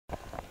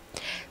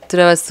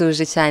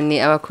turabasuje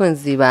cyane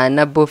abakunzi ba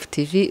na Bof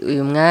TV.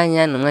 Uyu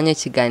mwanya ni umwanya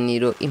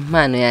w'ikiganiro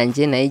impano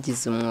yanjye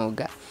nayigize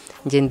umwuga.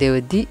 Nge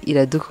Ndewodi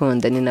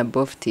iradukunda ni na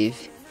Bof TV.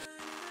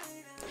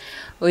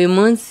 Uyu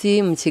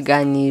munsi mu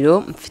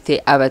kiganiro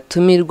mfite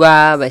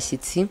abatumirwa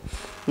bashyitsi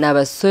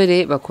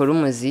n'abasore bakora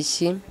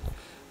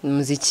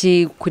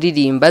umuziki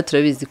kuririmba.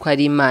 Turabizi ko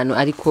ari impano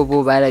ariko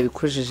bo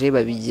barabikojeje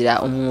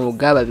babigira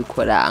umwuga,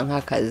 babikora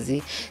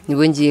nk'akazi.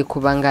 Nibo ngiye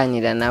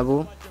kubanganira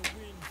nabo,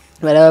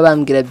 baraba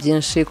bambwira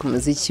byinshi ku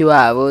muziki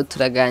wabo,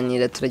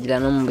 turaganira turagira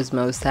no mu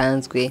buzima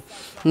busanzwe,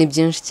 ni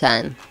byinshi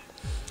cyane.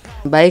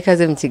 Mbaye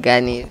ikaze mu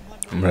kiganiro.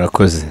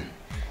 Murakoze.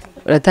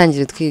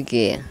 Uratangira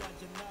twibwira.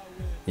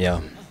 Yeah.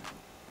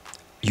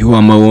 You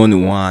are my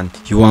only one,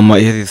 you are my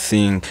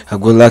everything. I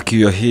go like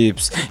your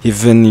hips,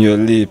 even your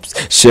lips.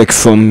 Shake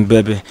for me,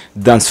 baby,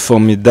 dance for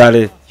me,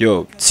 darling.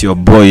 Yo, it's your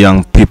boy,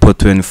 young people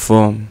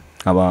 24.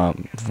 Aba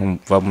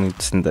mu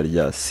itsinda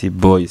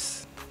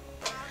ry'abasore.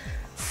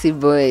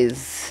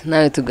 Boys,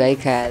 nawe tugaye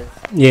ikaze.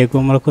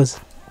 Yego murakoze.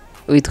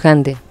 Witwa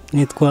nde?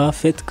 Nitwa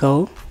Fet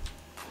Kao.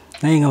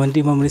 Naye nkaba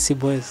ndimo muri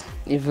Boys.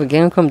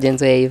 Ivuge nko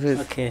mgenzo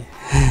yayivuze. Okay.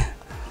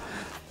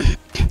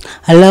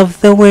 I love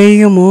the way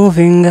you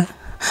moving,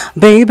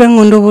 baby,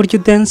 nkunda uburyo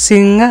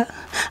dancing.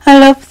 I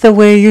love the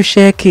way you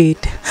shake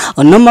it.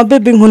 Oh no my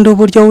baby, nkunda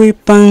uburyo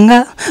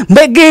wipanga.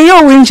 Mbega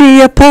iyo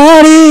winjiye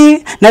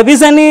party,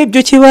 nabiza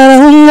nibyo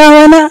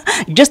kibarahungabana.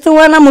 Just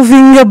wanna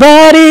moving your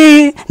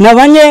body,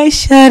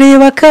 nabanyeshari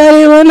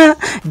bakaribona.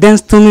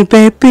 Dance to me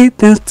baby,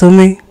 dance to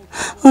me.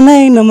 Oh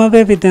no my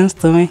baby, dance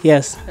to me.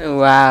 Yes.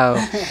 Wow.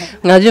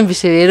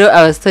 Mwabyumvishe rero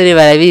abasore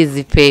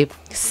barabizi pe.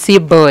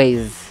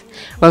 Boys.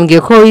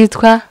 Bambwiye ko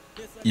witwa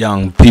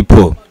Young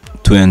people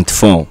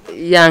 24.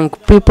 Young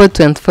people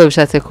 24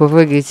 bishatse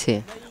kuvuga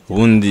iki?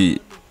 Ubundi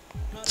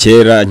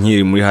kera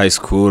nkiri muri high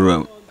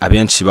school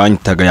abenshi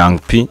banyitaga Young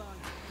P,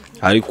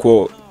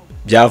 ariko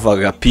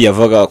byavaga P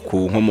yavaga ku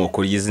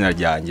nkomoko y'izina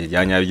ryanjye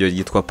ryanyaryo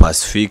ryitwa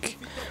Pacific.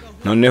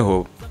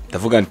 Noneho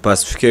ndavuga ni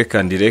Pacific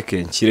kandi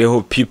reke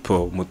nkireho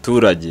people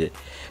muturage.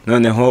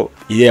 Noneho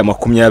ile ya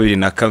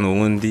 24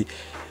 ubundi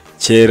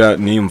kera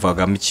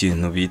niyumvagamo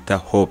ikintu bita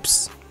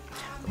hopes.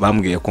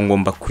 Bambwiye ko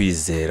ngomba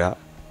kwizera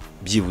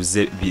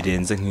byibuze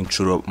birenze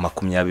nk'inshuro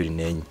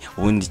 24.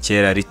 Ubundi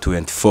kera ari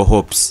 24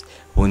 hopes,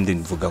 ubundi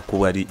mvuga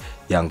ko ari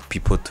young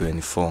people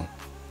 24.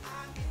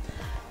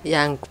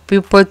 Young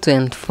people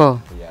 24.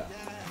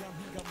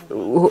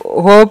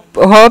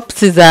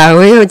 Hopes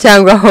zawe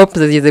cyangwa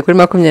hopes zigeze kuri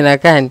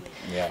 24.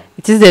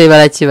 Ikizere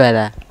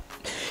barakibara.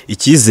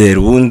 Ikizere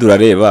ubundi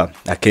urareba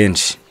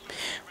akenshi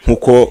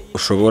nkuko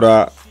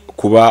ushobora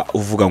kuba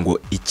uvuga ngo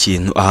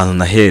ikintu ahantu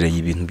nahereye,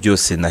 ibintu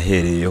byose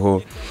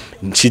nahereyeho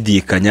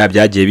nshidikanya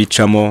byagiye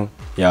bicamo,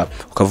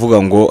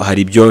 ukavuga ngo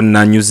hari ibyo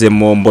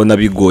nanyuzemo mbona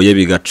bigoye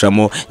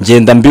bigacamo,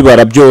 ngenda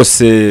mbibara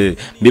byose,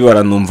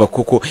 mbibara numva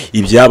kuko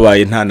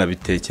ibyabaye nta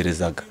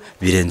nabitekerezaga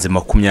birenze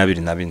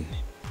 24.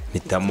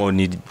 Mpitamo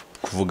ni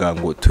kuvuga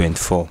ngo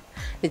 24.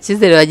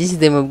 Ikizere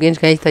wagishyize mu bwinshi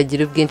kandi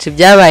kitagira ubwinshi,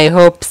 byabaye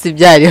hopes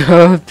byari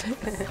hope.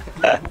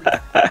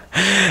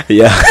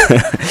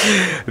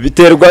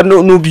 Biterwa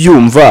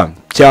n'ubyumva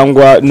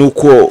cyangwa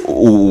nuko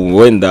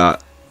wenda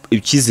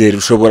ikizere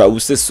ushobora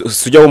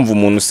usujya wumva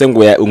umuntu se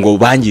ngo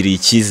bangiriye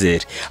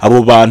ikizere.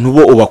 Abo bantu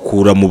bo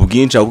ubakura mu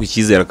bwinshi, ahubwo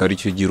ikizere akari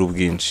cyo gira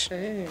ubwinshi.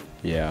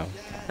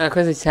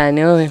 Murakoze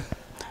cyane wowe.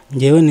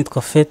 Ngewe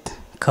nitwa Fet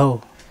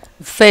Kao.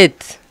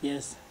 Fet.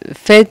 Yes.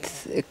 Fet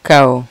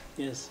Kao.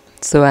 Yes.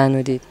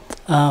 Sobanurira.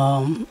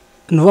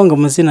 Nuvanga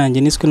amazina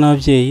yanjye niswe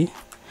n'ababyeyi.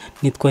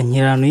 Nitwa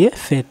Nkiranuye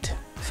Fet.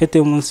 Fet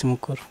y'umunsi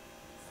mukuru.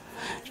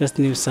 Just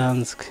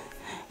nibisanzwe.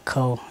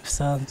 Kao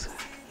bisanzwe.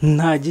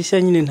 Nta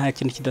gishya nyine, nta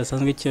kintu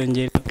kidasanzwe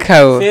cyongera.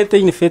 Kao. Fet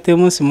nyine Fet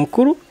y'umunsi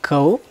mukuru.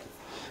 Kao.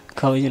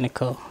 Kao nyine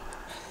Kao.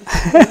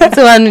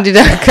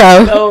 Sobanurira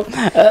Kao.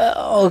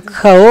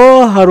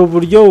 Kao hari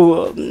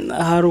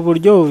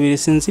uburyo bubiri,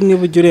 sinzi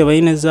niba ujya ureba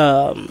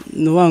neza.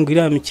 Nubanga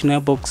iriya mikino ya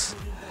box,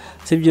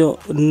 sibyo?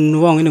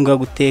 Nubanga ngo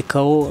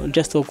gutekaho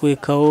just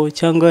okwekaho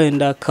cyangwa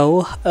wenda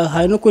Kao.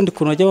 Hari no kundi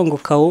kuntu bajya ngo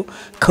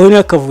Kao ni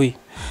akavuye.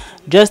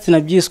 Just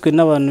nabyiswe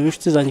n'abantu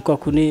b'inshuti zanjye kwa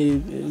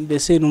kuni,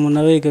 mbese n'umuntu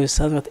abega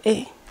bisanzwe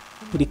ati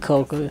uri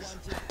Kao kabisa,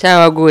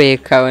 cyangwa guye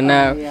Kao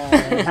nawe.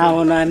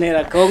 ntaho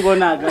nantera Kao ngo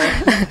naga.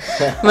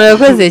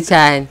 Murakoze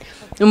cyane.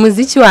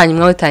 Umuziki wanyu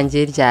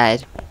mwawutangiye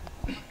ryari?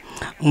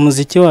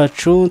 Umuziki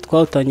wacu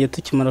twawutangiye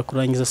tukimara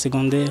kurangiza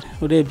secondaire.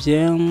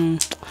 Urebye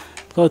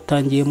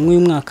twawutangiye mu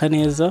mwaka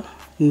neza,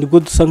 nibwo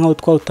dusa nkaho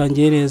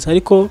twawutangiye neza,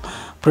 ariko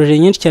projet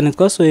nyinshi cyane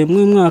twasohoye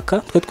mu mwaka,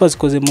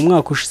 twazikoze mu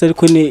mwaka ushize,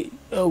 ariko ni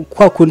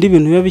kwa kundi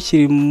ibintu biba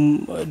bikiri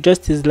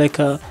just is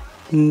like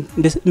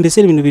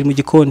mbese ibintu biri mu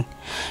gikoni,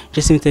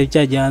 just bitari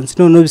byajya hanze,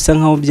 none bisa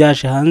nkaho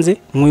byaje hanze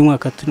mu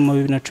mwaka turimo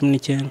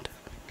 2019.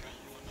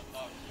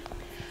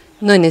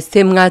 None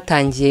se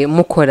mwatangiye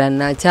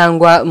mukorana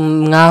cyangwa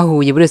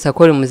mwahuye buri wese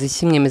akora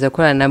umuziki mwemeza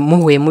korana,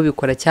 muhuye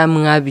mubikora cyangwa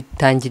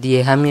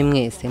mwabitangiriye hamwe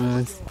mwese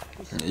munsi?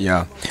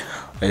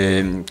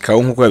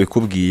 Kao nkuko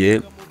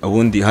yabikubwiye,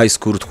 ubundi high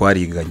school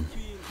twariganye.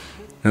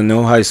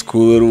 noneho high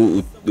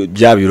school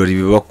bya birori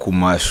biba ku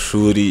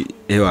mashuri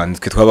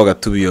twe twabaga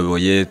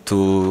tubiyoboye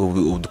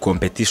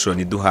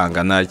competition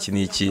duhangana iki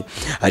n'iki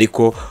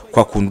ariko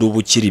kwa kundi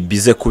ubu kiri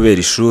bize kubera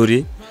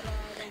ishuri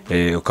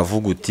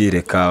ukavuga uti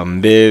reka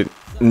mbe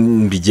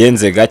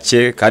mbigenze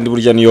gake kandi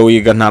burya niyo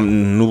wiga nta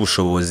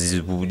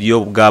n'ubushobozi buryo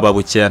bwaba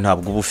bukeya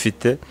ntabwo uba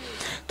ufite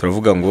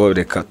turavuga ngo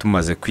reka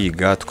tumaze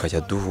kwiga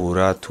tukajya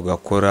duhura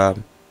tugakora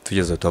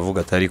tugeze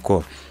tuvuga ati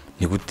ariko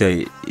ni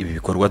gute ibi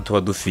bikorwa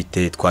tuba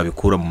dufite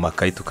twabikura mu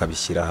makayi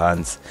tukabishyira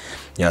hanze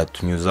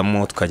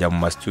tunyuzamo tukajya mu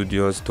ma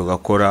studios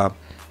tugakora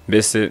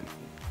mbese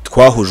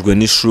twahujwe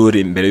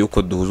n'ishuri mbere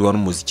yuko duhuzwa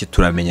n'umuziki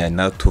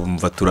turamenyana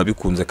tumva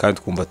turabikunze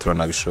kandi twumva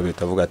turanabishoboye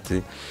tuvuga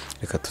ati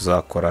reka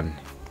tuzakorane.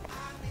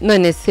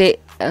 None se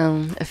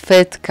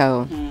Fete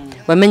Kao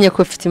wamenye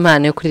ko ufite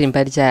impano yo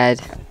kuririmba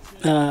ryari?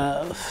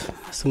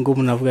 Ngo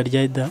umuntu avuga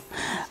ryada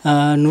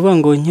nuba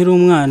ngo nkiri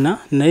umwana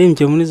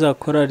naririmbye muri za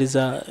korali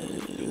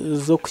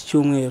zo ku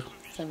cyumweru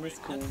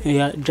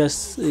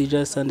just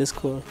Sunday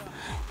school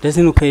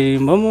ndetse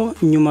nukayirimbamo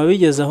nyuma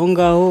bigeze aho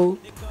ngaho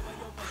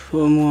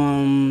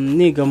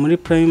niga muri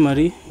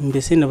primary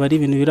mbese nabari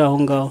ibintu biri aho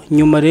ngaho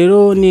nyuma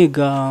rero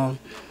niga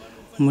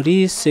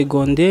muri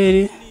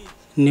secondaire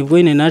nibwo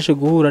nyine naje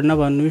guhura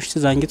n'abantu b'inshuti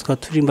zanjye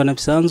twaturimbana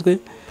bisanzwe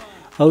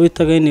aho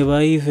bitaga nyine ba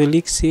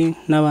Felix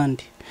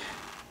n'abandi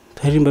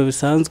turirimba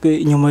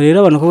bisanzwe nyuma rero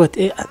abantu ko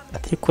bati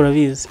atari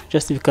kurabizi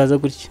just bikaza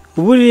gutya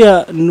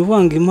buriya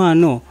nuvanga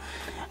impano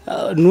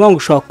nuvanga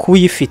ushaka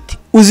kuyifite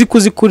uzi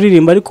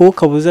kuririmba ariko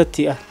ukabuza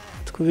ati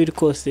twibiri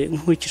kose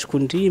nkurikije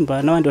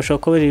kundirimba n'abandi bashaka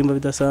ko baririmba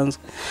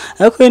bidasanzwe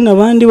ariko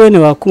n'abandi bene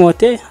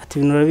bakumote ati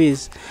ibintu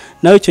urabizi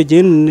nawe icyo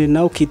gihe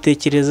nawe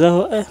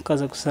ukitekerezaho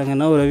kaza gusanga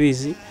nawe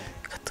urabizi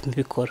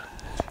bikora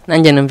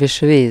nanjye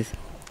numvisha ubizi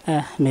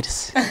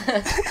merci.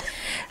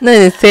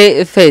 None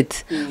se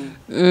Fete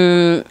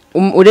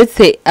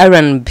uretse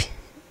R&B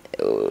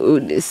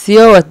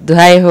siyo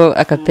waduhayeho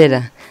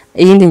akapera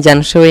iyindi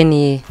njyana ushoboye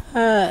ni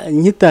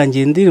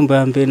nyitangiye indirimbo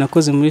ya mbere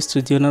nakoze muri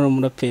studio nari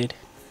umuraperi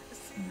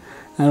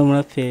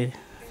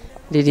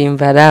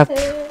ririmba rap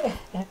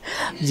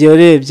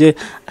byorebye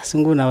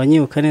asingu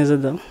nabanyibuka neza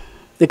da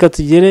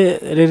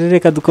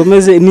reka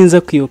dukomeze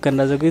ninza kwibuka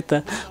ndaza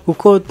guhita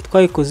kuko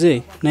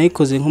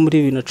nayikoze nko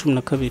muri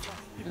 2012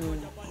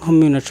 nko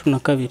muri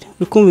 2012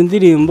 ukumva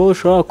indirimbo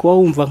ushobora kuba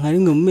wumva nka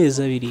rimwe mu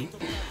mezi abiri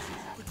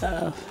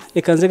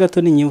reka nze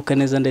gato ninyibuka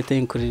neza ndahita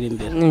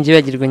nkuririmbira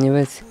nimbyibagirwa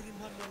nyibaze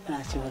nta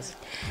kibazo.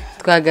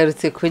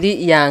 Twagarutse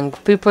kuri Young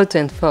People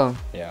 24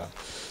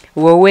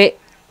 wowe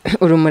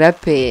uri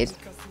umuraperi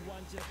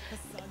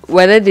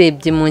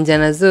wararebye mu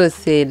njyana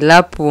zose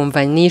rap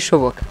wumva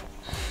nishoboka?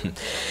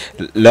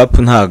 Rap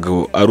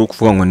ntago ari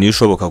ukuvuga ngo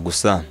nishoboka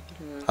gusa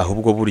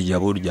ahubwo burya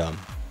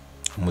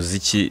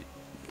umuziki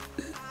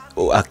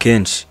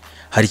akenshi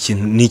hari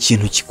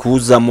ikintu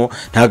kikuzamo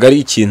ntago ari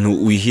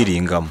ikintu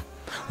wihiringamo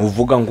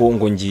uvuga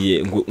ngo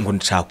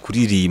nshaka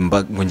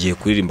kuririmba ngo ngiye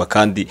kuririmba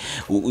kandi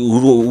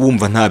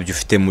wumva ntabyo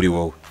ufite muri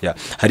wowe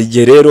hari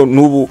gihe rero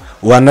nubu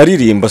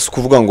wanaririmba si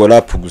kuvuga ngo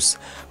rap gusa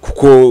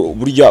kuko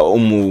burya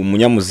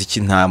umunyamuziki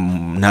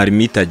nta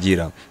limit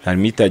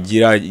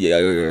agira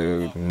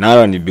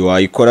n'abandi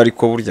wayikora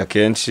ariko burya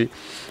kenshi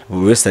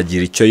buri wese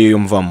agira icyo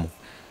yiyumvamo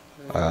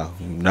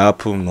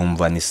rap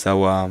numva ni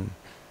sawa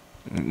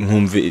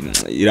nkumve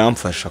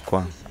iramfasha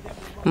kwa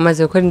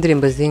umaze gukora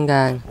indirimbo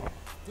zingahe?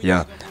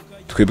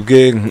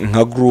 twebwe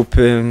nka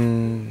groupe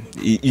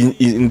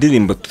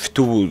indirimbo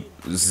dufite ubu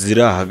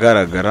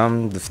zirahagaragara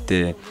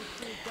dufite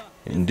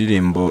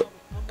indirimbo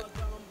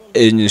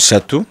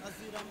eshatu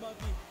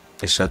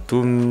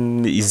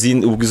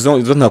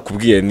izo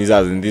nakubwiye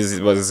n'izindi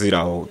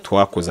ziraho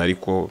twakoze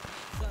ariko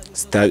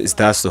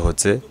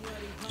zitasohotse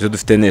izo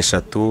dufite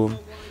n'eshatu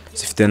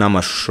zifite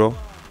n'amashusho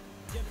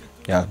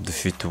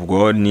dufite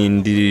ubwo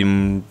n'indi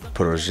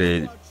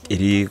projet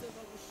iri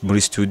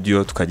muri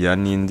studio tukagira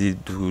n'indi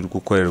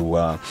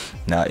gukorerwa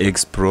na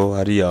Expro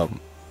hariya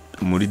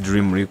muri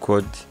Dream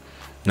Record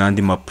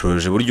n'andi ma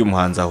projet buryo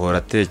umuhanzi ahora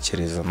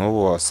atekereza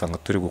n'ubu wasanga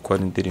turi gukora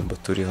indirimbo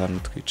turi hano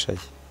twicaye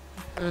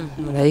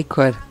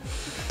murayikora.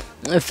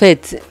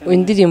 Fete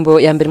indirimbo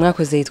ya mbere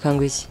mwakoze yitwa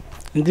ngo iki?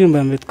 Indirimbo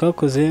ya mbere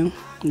twakoze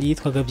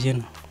yitwaga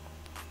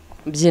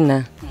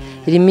Byina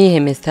irimo ihe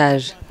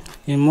message?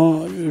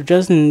 Irimo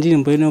just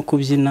indirimbo yo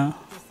kubyina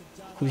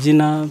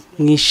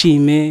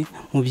mwishime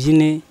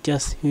mubyine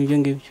just ibyo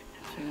ngibyo.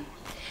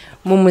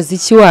 Mu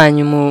muziki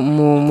wanyu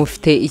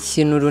mufite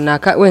ikintu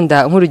runaka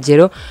wenda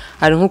nk'urugero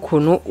hari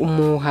nk'ukuntu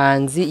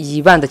umuhanzi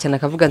yibanda cyane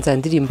akavuga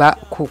nzandirimba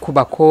ku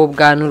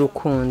bakobwa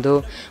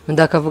n'urukundo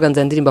undi akavuga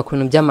nzandirimba ku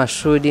bintu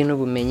by'amashuri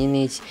n'ubumenyi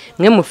n'iki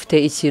mwe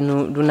mufite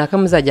ikintu runaka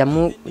muzajya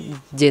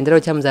mugenderaho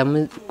cyangwa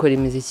muzamukora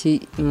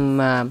imiziki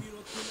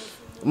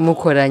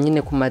mukora nyine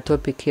ku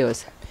matopic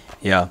yose?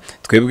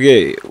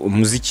 twebwe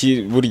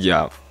umuziki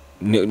burya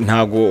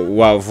ntago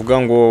wavuga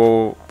ngo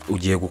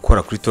ugiye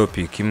gukora kuri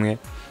topic imwe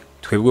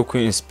twebwe ko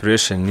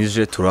inspiration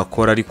nije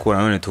turakora ariko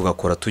nanone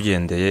tugakora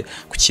tugendeye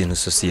ku kintu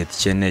society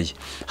ikeneye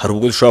hari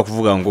ubwo dushobora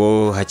kuvuga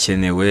ngo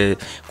hakenewe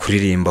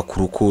kuririmba ku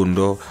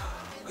rukundo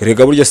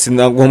erega burya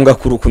sinagombwa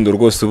ko urukundo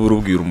rwose uba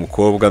urubwira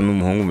umukobwa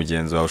n'umuhungu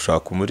mugenzi wawe ushaka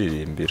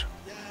kumuririmbira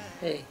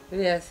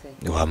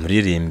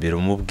wamuririmbira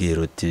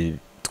umubwira uti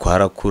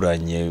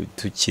twarakuranye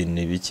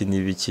tukina ibiki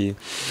n'ibiki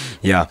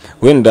ya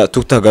wenda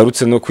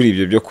tutagarutse no kuri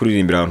ibyo byo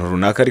kuririmbira abantu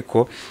runaka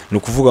ariko ni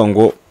ukuvuga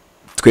ngo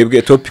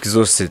twebwe topic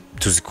zose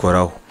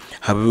tuzikoraho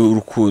habe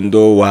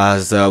urukundo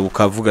waza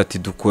ukavuga ati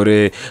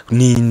dukore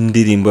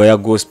n'indirimbo ya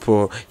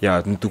gospel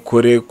ya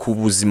dukore ku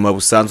buzima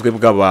busanzwe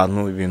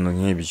bw'abantu ibintu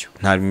nk'ibyo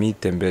nta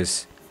limite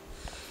mbese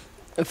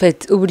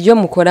uburyo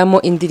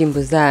mukoramo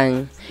indirimbo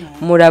zanyu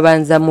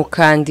murabanza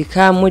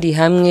mukandika muri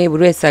hamwe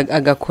buri wese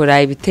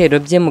agakora ibitero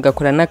bye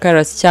mugakora na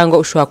chorus cyangwa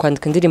ushobora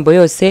kwandika indirimbo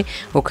yose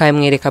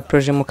ukayimwereka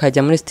projet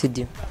mukajya muri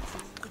studio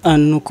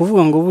ni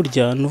ukuvuga ngo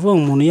burya ni uvuga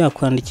umuntu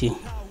yakwandikiye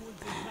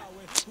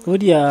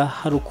burya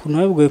hari ukuntu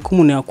bavuga ko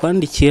umuntu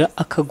yakwandikira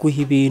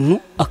akaguha ibintu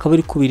akaba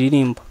ari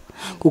kubiririmba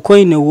kuko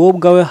nyine wowe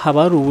ubwawe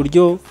haba hari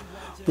uburyo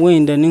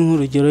wenda ni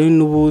nk'urugero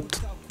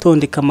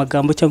n'ubutondeka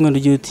amagambo cyangwa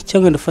urugero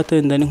cyangwa ndafata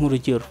wenda ni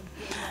nk'urugero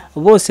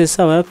bose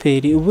saba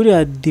yaperi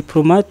buriya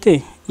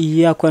diplomate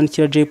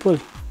yakwandikira Jay Polly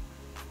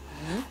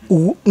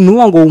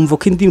nuba ngo wumva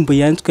ko indirimbo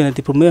yanditswe na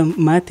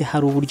diplomate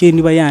hari uburyo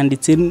niba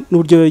yanditse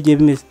n'uburyo bigiye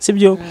bimeze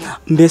sibyo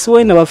mbese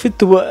wenda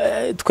bafite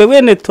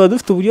twebwe tuba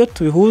dufite uburyo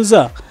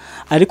tubihuza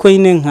ariko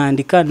nyine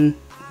nkandika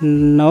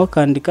nawe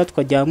kandika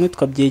twajya hamwe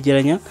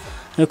tukabyegeranya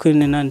ariko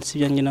nyine nanditse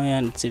ibyanjye nawe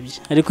yanditse bye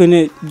ariko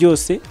nyine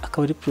byose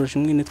akaba ari projet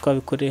imwe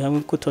twabikoreye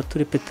hamwe ko tuba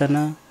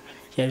turepetana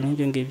yari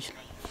n'ibyo ngibyo.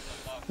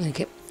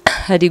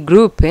 Hari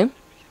groupe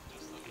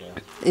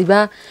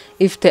iba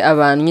ifite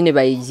abantu nyine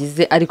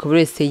bayigize ariko buri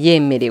wese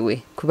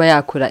yemerewe kuba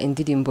yakora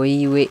indirimbo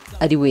yiwe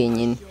ari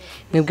wenyine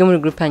mwebwe muri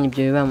groupe yanyu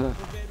ibyo bibamo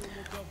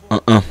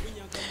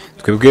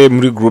twebwe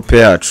muri groupe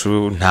yacu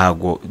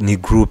ntago ni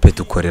groupe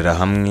dukorera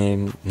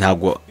hamwe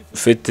ntago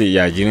fete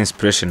yagira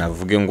inspiration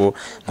avuge ngo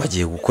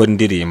agiye gukora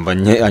indirimba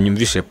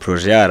anyumvishe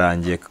projet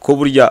yarangiye ko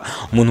burya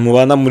umuntu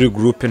mubana muri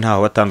groupe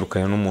ntaho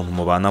batandukanye n'umuntu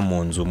mubana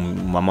mu nzu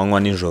mamanywa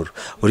nijoro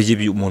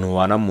burya umuntu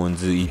mubana mu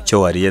nzu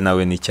icyo wariye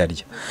nawe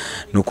n'icyarya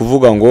ni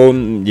ukuvuga ngo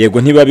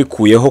yego ntiba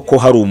bikuyeho ko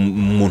hari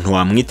umuntu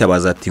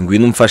wamwitabaza ati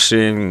ngwino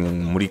umfashe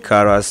muri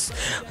chorus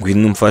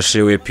ngwino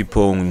umfashe we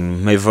people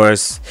my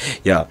verse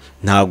ya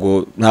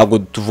ntago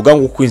tuvuga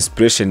ngo ku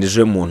inspiration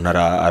ije umuntu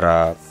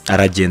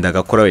aragenda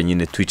agakora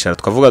wenyine twicara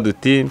twavuga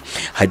duti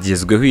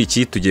hagezweho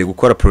iki tugiye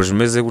gukora projet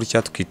imeze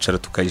gutya tukicara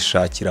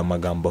tukayishakira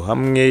amagambo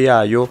hamwe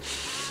yayo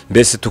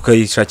mbese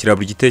tukayishakira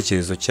buri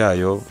gitekerezo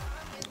cyayo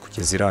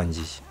kugeza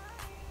irangiye.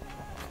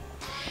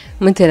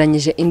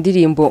 Muteranyije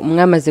indirimbo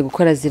mwamaze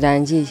gukora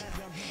zirangiye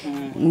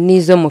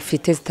nizo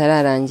mufite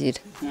zitararangira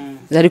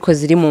ariko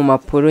ziri mu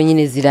mapuro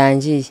nyine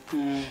zirangiye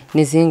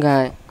ni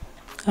zingahe?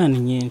 Ni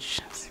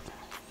nyinshi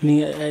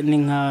ni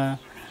nka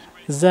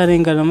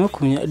zarengana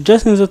 20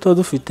 just nizo tuba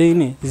dufite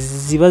ine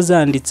ziba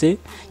zanditse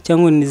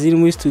cyangwa ni ziri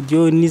muri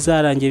studio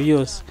nizarangiye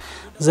byose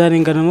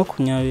zarengana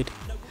 20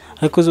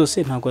 ariko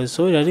zose ntabwo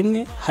zisohora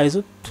rimwe hari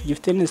zo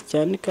tugifite neza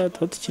cyane ka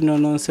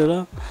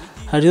tukinononsera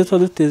hari zo tuba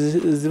duteze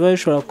ziba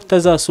zishobora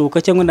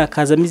kutazasohoka cyangwa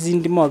nakazamo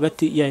izindi mo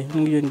hagati ya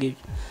n'ibyo ngibyo.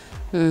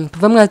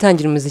 Kuva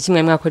mwatangira umuziki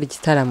mwe mwakora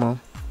igitaramo?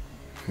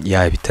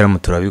 Ya ibitaramo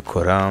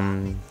turabikora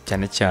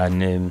cyane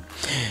cyane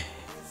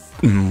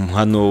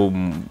hano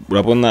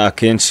urabona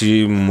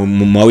akenshi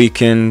mu ma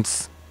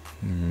weekends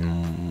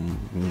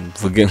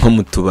vuge nko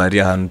mu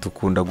tubari ahantu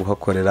dukunda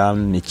guhakorera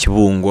ni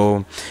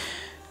Kibungo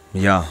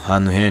ya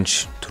hano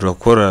henshi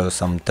turakora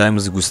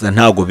sometimes gusa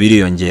ntago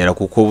biriyongera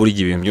kuko buri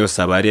ibintu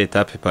byose abari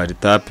etape par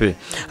etape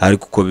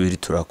ariko uko biri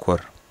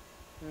turakora.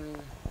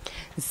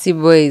 Si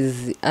Boys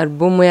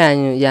album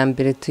yanyu ya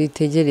mbere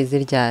tuyitegereze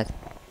ryari?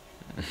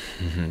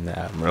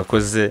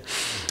 Murakoze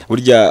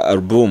burya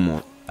album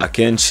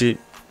akenshi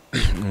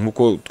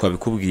nkuko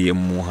twabikubwiye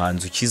mu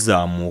muhanzi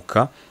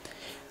ukizamuka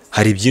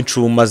hari byinshi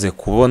umaze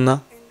kubona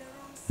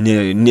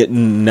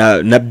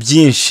na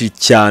byinshi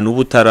cyane ubu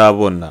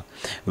utarabona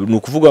ni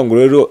ukuvuga ngo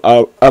rero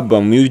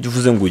album iyo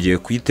uvuze ngo ugiye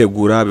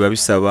kuyitegura biba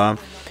bisaba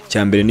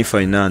cyambere ni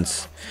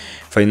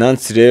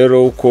finance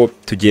rero uko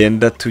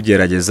tugenda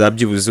tugerageza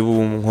byibuze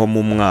nko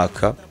mu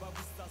mwaka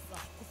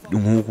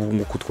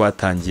nk'uko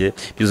twatangiye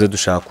bize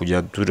dushaka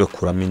kujya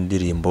durekuramo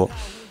indirimbo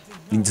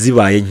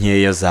zibaye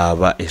nkeya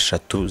zaba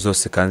 3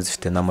 zose kandi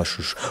zifite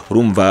n'amashusho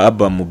urumva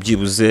album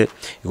byibuze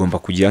igomba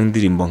kugira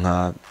indirimbo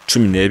nka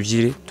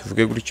 12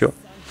 tuvuge gutyo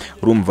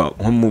urumva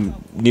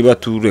niba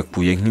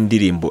turekuye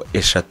nk'indirimbo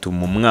 3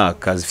 mu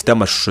mwaka zifite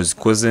amashusho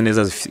zikoze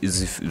neza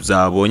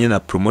zabonye na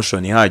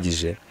promotion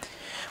ihagije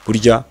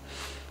burya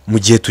mu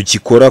gihe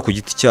tukikora ku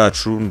giti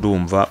cyacu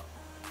ndumva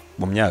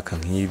mu myaka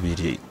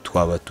nk'ibiri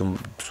twaba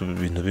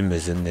ibintu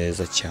bimeze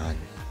neza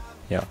cyane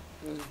ya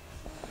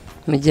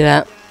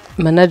mugira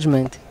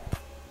management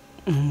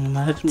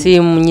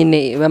team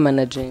nyine ba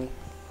managing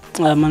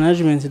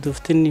management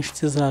dufite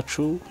n'inshuti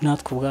zacu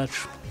natwe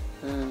ubwacu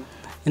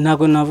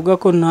ntago navuga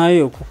ko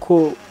ntayo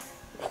kuko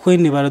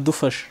ni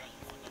baradufasha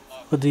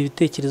baduha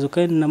ibitekerezo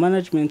kandi na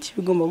management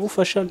bigomba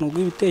gufasha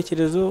nubwo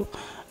ibitekerezo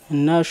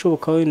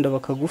nashoboka wenda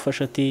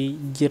bakagufasha ati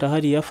gira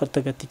hariya afata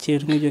agatike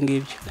n'ibyo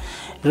ngibyo.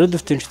 Rero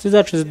dufite inshuti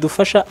zacu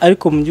zidufasha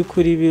ariko mu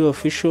by'ukuri biri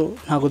official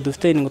ntago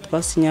dufite ngo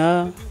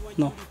twasinya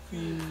no.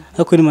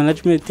 Ariko ni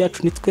management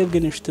yacu ni twebwe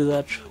n'inshuti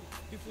zacu.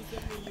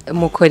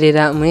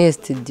 Mukorera muri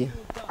studio.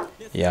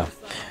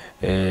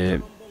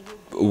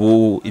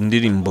 Ubu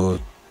indirimbo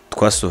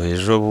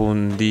twasoheje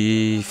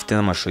ubundi ifite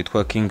n'amashusho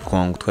yitwa King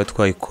Kong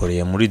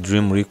twayikoreye muri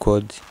Dream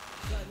Record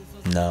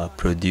na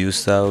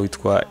producer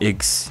witwa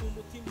X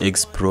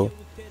Pro.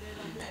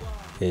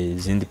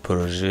 Izindi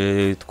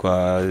projet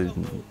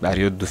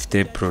ariyo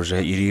dufite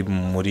projet iri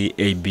muri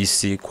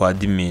ABC kwa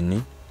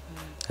Admin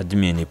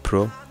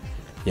Pro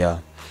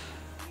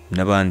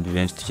n'abandi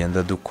benshi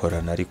tugenda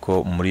dukorana,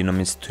 ariko muri no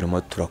minsi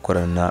turimo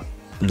turakorana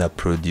na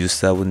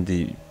producer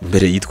bundi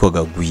mbere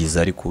yitwaga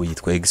Gwiza ariko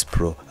yitwa X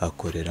Pro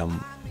akorera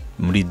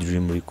muri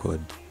Dream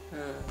Record.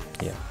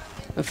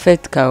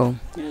 Fetkawo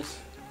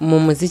mu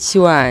muziki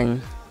wanyu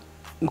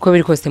uko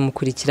biri kose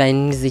mukurikirana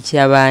n'imiziki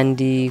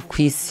y'abandi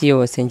ku isi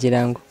yose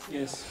ngira ngo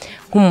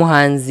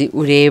nk'umuhanzi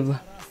ureba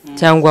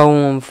cyangwa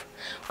wumva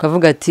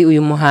ukavuga ati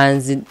uyu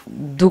muhanzi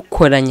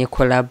dukoranye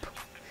collab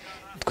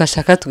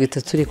twashaka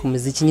tugita turi ku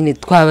muziki nyine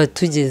twaba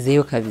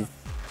tugezeyo kabisa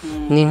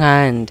ni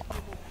nkande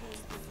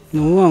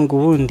n'uwango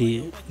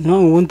ubundi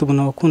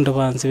umuntu akunda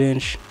abahanzi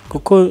benshi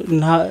kuko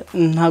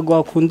ntago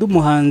akunda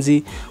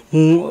umuhanzi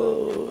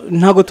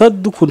ntago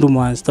dukunda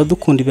umuhanzi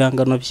dukunda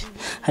ibihangano bye.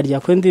 Hari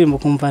yakora indirimbo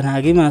kumva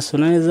ntago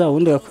imasona neza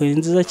ubundi gakora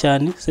nziza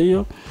cyane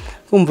sibyo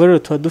kumva rero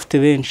tuba dufite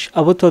benshi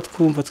abo tuba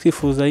twumva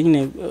twifuza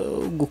nyine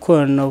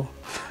gukorana nabo.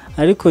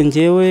 Ariko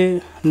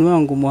njyewe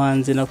n'uwango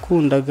umuhanzi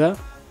nakundaga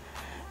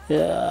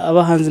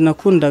abahanzi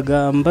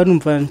nakundaga mba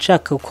numva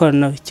nshaka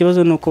gukorana.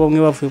 Ikibazo nuko bamwe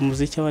bavuye mu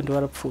muziki abandi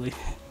barapfuye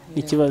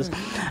ikibazo.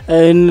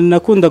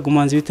 Nakundaga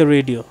umuhanzi bita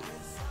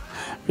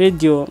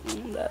Radio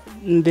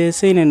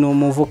mbese ine no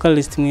mu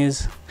vocalist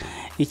mwiza.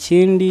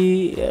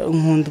 Ikindi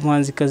nkunda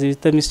umuhanzi kazi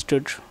bita Miss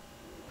Jojo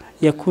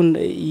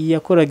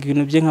yakoraga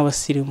ibintu bye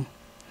nk'abasirimu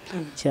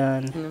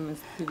cyane.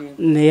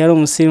 Yari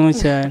umusirimu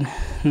cyane.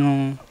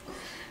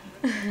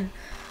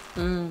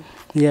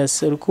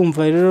 Yes,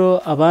 urukumva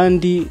rero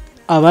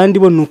abandi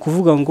bo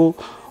nukuvuga ngo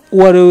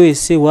uwari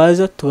wese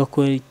waza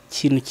tugakora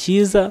ikintu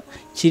cyiza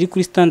kiri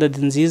kuri standard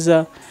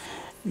nziza,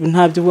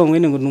 ntabyo bwo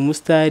ngo ni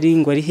umusitari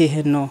ngo ari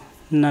hehe no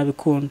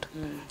nabikunda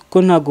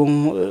ko ntago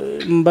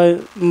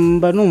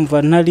mba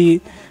numva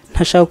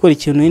ntashaka gukora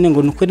ikintu nyine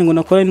ngo nuko ngo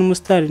nakora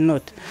n'umusitari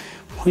note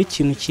nkora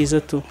ikintu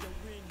cyiza tu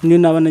niyo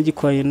naba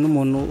nagikwaye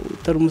n'umuntu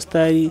utari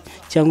umusitari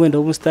cyangwa wenda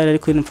umusitari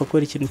ariko mpfa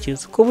gukora ikintu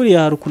cyiza ko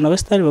buriya hari ukuntu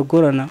abasitari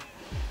bagorana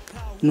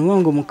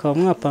n'uwango mukaba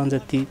mwapanze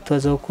ati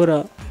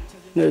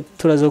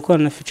turaza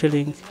gukora na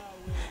featuring.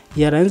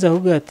 Yaranze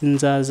ahubwo ati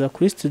nzaza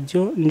kuri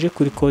studio nje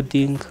kuri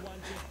recording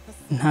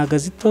ntago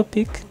azi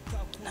topic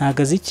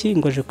ntago azi iki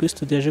ngo aje kuri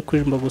studio aje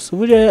kuririmba gusa.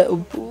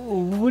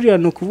 Buriya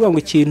no kuvuga ngo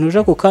ikintu uje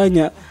ako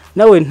kanya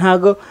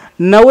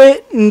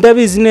nawe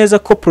ndabizi neza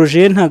ko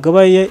projet ntago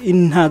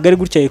ari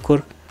gutya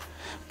ikora.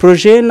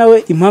 Projet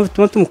nawe impamvu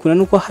tuma tumukuna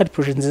nuko hari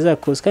projet nziza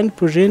yakoze kandi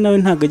projet nawe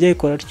ntago ajya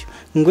ikora atyo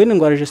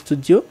ngo araje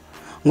studio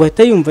ngo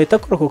ahita yumva ahita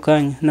akora ako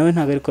kanya nawe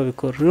ntago ariko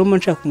abikora. Rero mo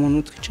nshaka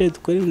umuntu twicaye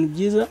dukora ibintu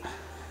byiza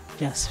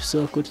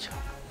byasubizwa gutyo.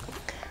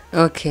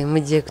 Okay,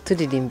 mugiye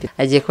kuturirimbira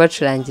agiye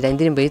kubacurangira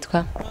indirimbo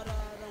yitwa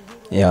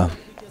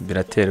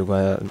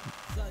biraterwa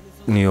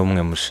niyo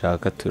mwe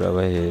mushaka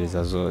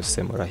turabahereza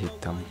zose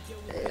murahitamo.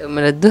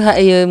 Muraduha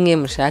iyo mwe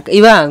mushaka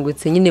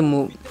ibangutse nyine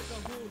mu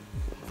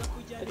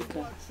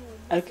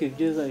ariko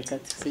ibyo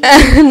zabikate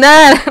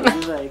nara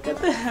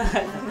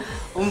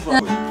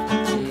umva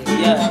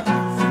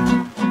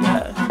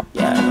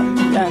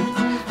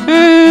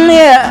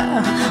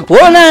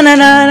oh na na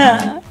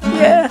na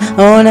yeah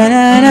oh na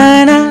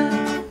na na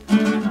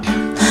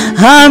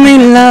I'm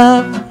in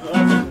love.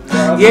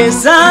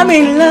 Yes, I'm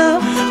in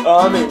love.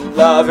 I'm in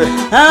love.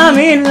 I'm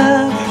in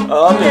love.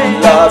 I'm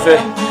in love.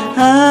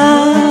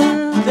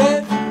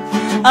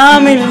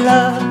 I'm in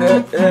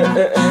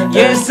love.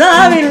 Yes,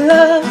 I'm in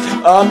love.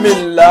 I'm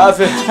in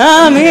love.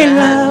 I'm in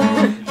love.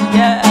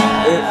 Yeah.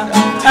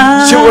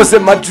 She was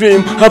in my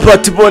dream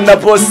abatubona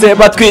bose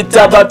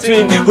batwita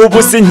batwin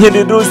ubu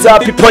sinkiriruza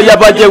people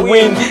yabaye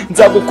win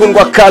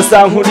nzagukundwa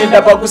kaza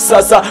nkurira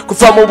bagusasa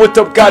kuva mu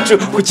buto bwacu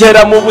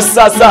kugera mu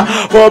busasa.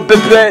 Oh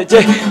bebe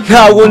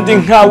nta wundi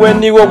nkawe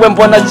ni wowe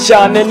mbona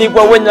cyane ni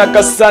wowe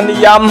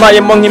nyagasani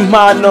yampayemo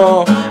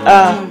nk'impano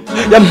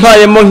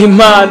yampayemo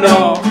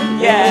nk'impano.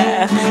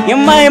 Yeah,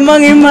 yampayemo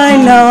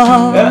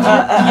nk'impano.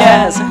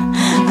 Yes,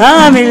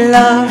 I'm in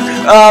love.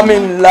 I'm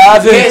in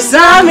love. Yes,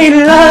 I'm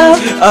in love.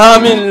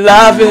 I'm in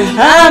love.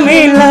 I'm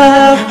in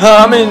love.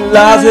 I'm in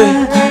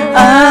love.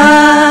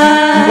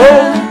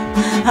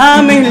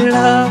 I'm in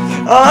love.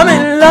 I'm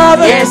in love.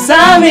 Yes,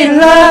 I'm in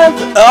love.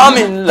 I'm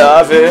in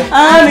love.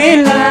 I'm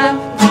in love.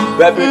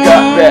 Baby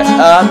got that.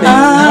 I'm in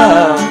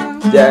love.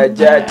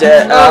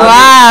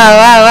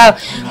 Wow.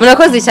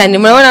 Murakoze cyane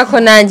murabona ko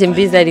nanjye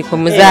mbiza ariko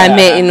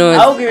muzame inoze.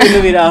 Ahubwo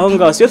ibintu biri aho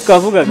ngaho siyo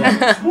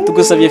twavugaga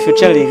tugusabye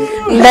featuring.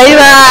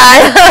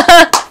 Ndayibaye.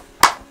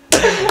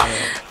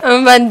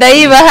 umva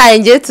ndayibahaye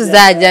ngiye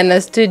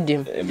tuzajyana studio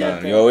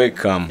you're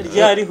welcome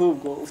ryari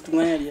hubwo ufite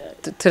umwanya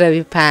ryari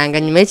turabipanga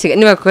nyuma y'Ikigali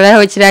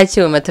nibakuraho kiriya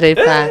cyuma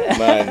turabipanga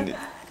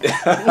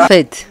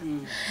fete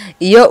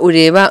iyo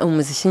ureba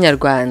umuziki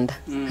nyarwanda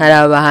hari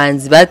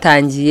abahanzi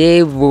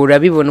batangiye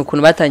burabibona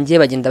ukuntu batangiye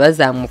bagenda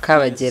bazamuka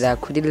bagera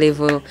kuri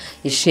level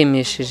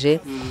ishimishije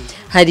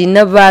hari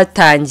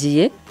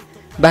n'abatangiye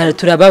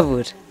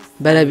turababura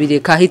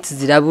barabireka hits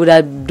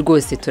zirabura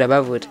rwose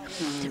turababura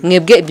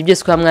mwebwe ibyo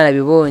byose kwa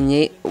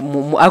mwarabibonye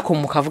ako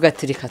mukavuga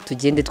ati reka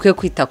tugende twe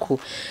kwita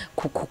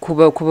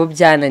kubo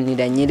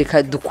byananiranye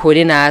reka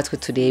dukore natwe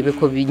turebe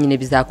ko nyine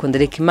bizakunda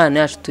reka imana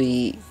yacu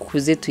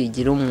tuyikuze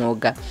tuyigira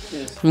umwuga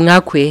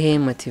mwakuye he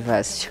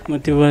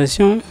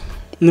motivation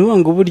nuba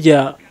ngo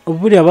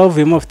burya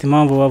bavuyemo bafite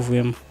impamvu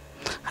bavuyemo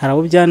hari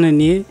abo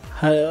byananiye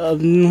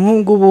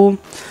nk'ubu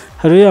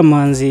hari uriya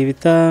muhanzi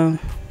bita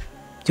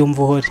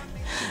Byumvuhore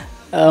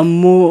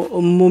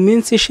mu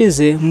minsi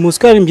ishize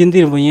muswarimbye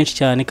indirimbo nyinshi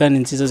cyane kandi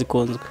nziza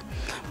zikunzwe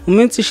mu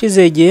minsi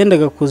ishize igihe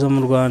yendaga kuza mu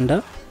Rwanda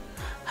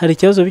hari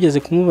ikibazo bigeze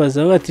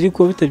kumubaza bati ariko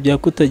bitabya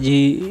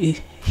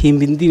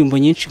kutagihimba indirimbo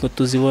nyinshi ngo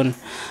tuzibone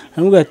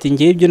aravuga ati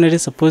ngiye ibyo nari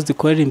supposed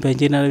kuririmba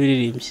ngiye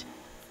narabiririmbye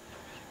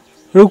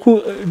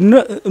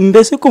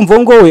mbese kumva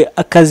ngo we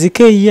akazi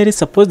ke yari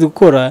supposed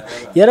gukora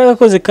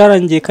yaragakoze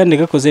karangiye kandi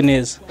gakoze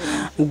neza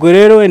ubwo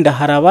rero wenda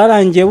hari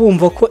abarangiye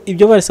bumva ko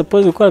ibyo bari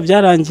supposed gukora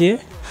byarangiye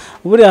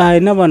buriya hari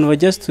n'abantu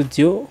bajya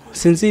studio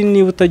sinzi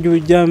niba utajya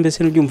ujya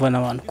mbese n'ubyumva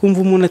n'abantu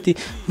kumva umuntu ati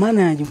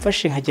mana yanjye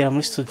mfashe nkagera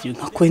muri studio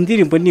nkakora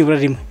indirimbo nibura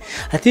rimwe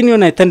ati niyo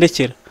nahita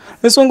ndekera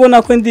mbese ngo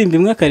nakora indirimbo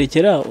imwe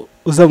akarekera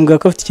uzamubwira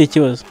ko afite icyo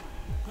kibazo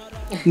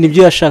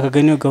nibyo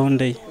yashakaga niyo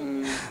gahunda ye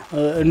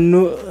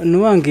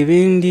nubanga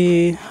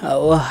ibindi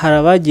hari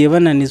abagiye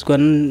bananizwa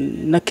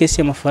na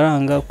kesi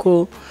y'amafaranga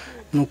ko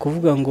ni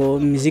ukuvuga ngo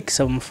muziki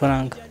isaba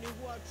amafaranga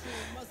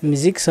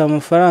muziki isaba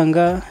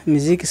amafaranga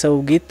muziki isaba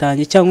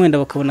ubwitange cyangwa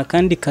wenda bakabona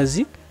kandi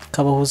kazi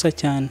kabahuza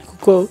cyane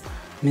kuko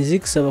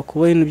muziki isaba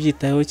kuba ibintu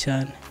byitayeho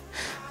cyane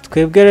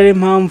twebwe rero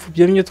impamvu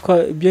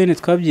ibyo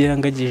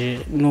twabyirangagije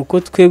ni uko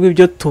twebwe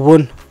ibyo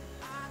tubona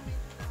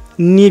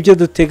n'ibyo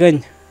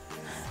duteganya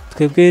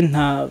twebwe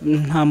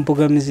nta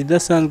mbogamizi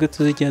idasanzwe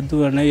tuzijya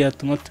duhura nayo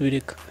yatuma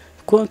tubireka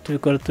kuko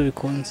tubikora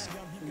tubikunze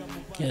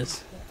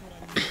yes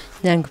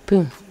Young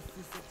P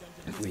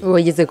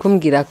wageze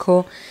kumbwira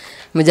ko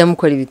mujya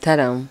mukora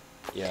ibitaramo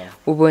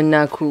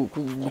ubona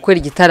gukora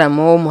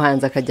igitaramo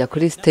umuhanzi akajya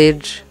kuri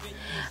stage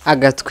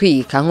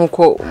agatwika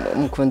nkuko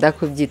mukunda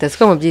kubyita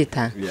siko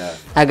mubyita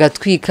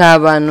agatwika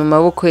abantu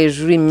maboko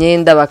hejuru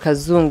imyenda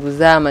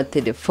bakazunguza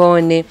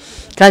amatelefone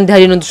kandi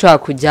hari n'udushaka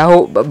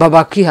kujyaho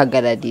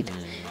babakwihagararira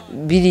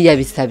biriya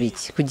bisaba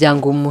iki kugira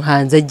ngo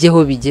umuhanzi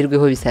ajyeho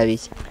bigerweho bisaba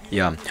iki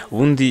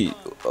ubundi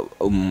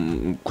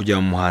kugira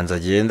ngo umuhanzi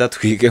agenda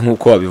twige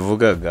nk'uko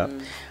wabivugaga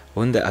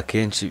ubundi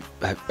akenshi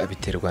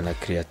abiterwa na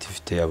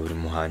creativity ya buri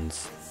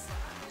muhanzi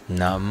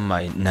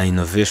na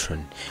innovation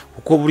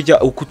kuko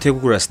burya uko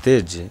utegura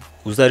stage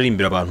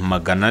uzaririmbira abantu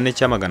 400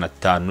 cyangwa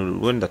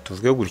 500 wenda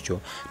tuvuge gutyo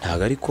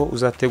ntago ariko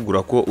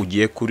uzategura ko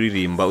ugiye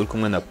kuririmba uri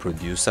kumwe na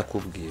producer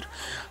akubwira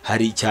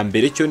hari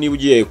icyambere cyo niba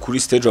ugiye kuri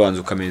stage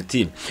abanza ukamenya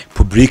ati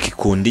public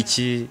ikunda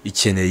iki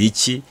ikeneye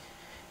iki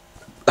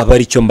aba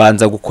ari cyo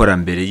mbanza gukora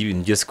mbere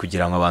y'ibintu byose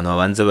kugira ngo abantu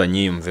babanze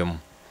banyiyumvemo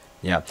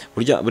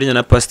burya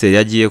na pasteur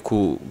yagiye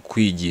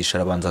kwigisha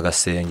arabanza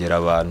agasengera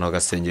abantu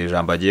agasengera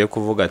ijambo agiye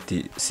kuvuga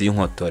ati si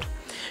inkotore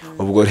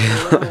ubwo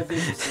rero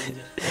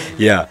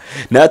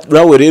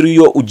nawe rero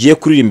iyo ugiye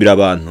kuririmbira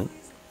abantu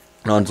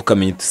nabanza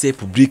ukamenya ati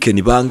public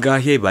ni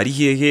bangahe bari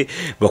hehe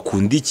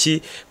bakunda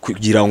iki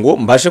kugira ngo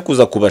mbashe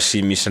kuza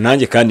kubashimisha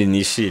nanjye kandi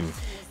nishime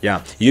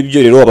iyo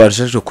byo rero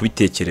wabashije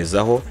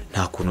kubitekerezaho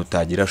nta kuntu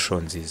utagira show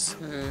nziza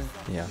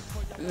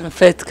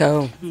Fete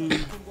kaho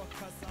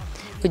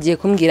ugiye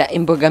kumbwira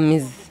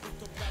imbogamizi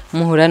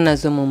muhura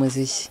nazo mu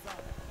muziki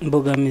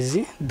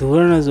imbogamizi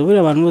duhura nazo buri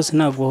abantu bose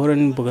ntabwo bahura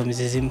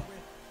n'imbogamizi zimwe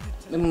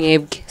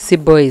mwebwe si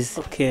boys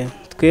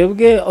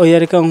twebwe oya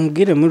reka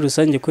nkubwire muri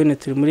rusange ko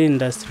turi muri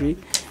industry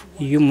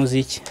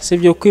y'umuziki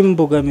sibyo ko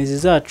imbogamizi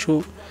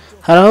zacu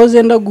hari aho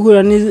zenda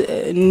guhura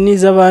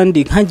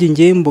n'iz'abandi nkanjye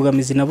ngiye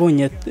imbogamizi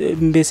nabonye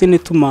mbese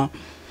nituma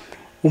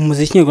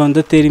umuziki nyarwanda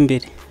utera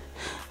imbere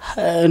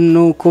ni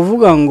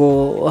ukuvuga ngo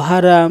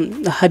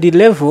hari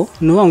level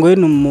nuvuga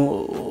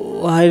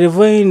ngo hari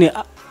level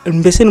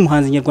mbese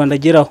n'umuhanzi nyarwanda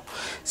ageraho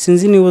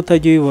sinzi niba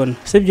utajya ubibona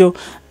sibyo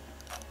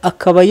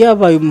akaba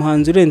yabaye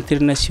umuhanzi uri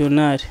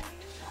international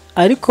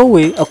ariko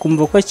we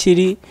akumva ko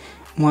akiri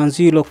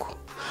umuhanzi w'iroko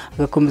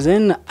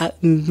agakomeza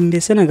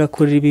mbese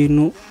nagakorera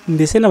ibintu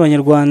mbese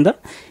n'abanyarwanda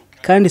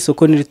kandi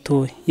isoko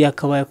niritoye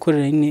yakaba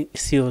yakorera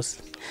isi yose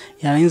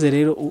yarangiza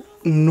rero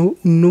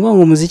nuba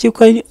ngo umuziki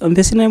ko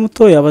mbese nayo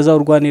mutoya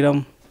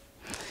bazawurwaniramo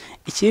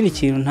ikindi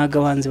kintu ntago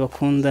abahanzi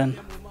bakundana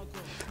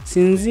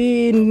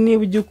sinzi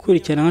niba ujya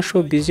ukurikirana nka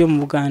showbiz yo mu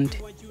Bugande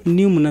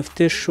niyo umuntu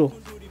afite show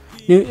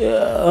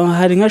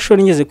hari nka show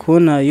nigeze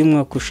kubona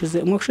y'umwaka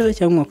ushize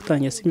cyangwa umwaka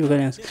utangiye simbyuka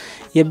neza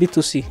ya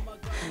B2C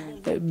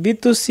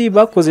B2C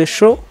bakoze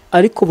show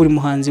ariko buri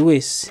muhanzi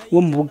wese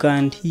wo mu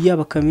Bugande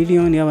yaba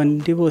Chameleone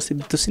y'abandi bose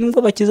B2C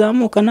nubwo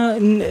bakizamuka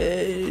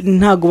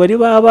ntago bari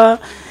baba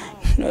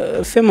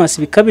famous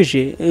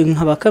bikabije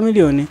nk'aba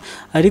Chameleone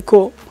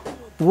ariko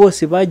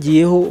bose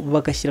bagiyeho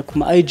bagashyira ku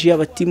ma IG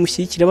y'abati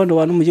mushyikira bano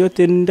bantu mu gihe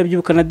hotel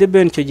ndabyibuka na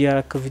Deben cyo gihe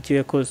akavideo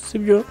yakoze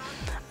sibyo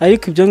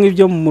ariko ibyo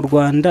ngibyo mu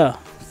Rwanda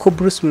ko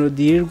Bruce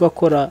Melody yirirwa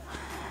akora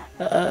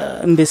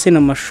mbese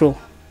n'amashow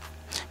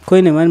ko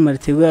ine mani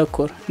Martego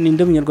yakora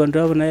ninde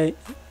munyarwanda babona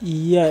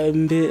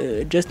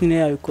Justin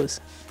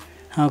yabikoze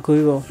ntago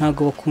bibaho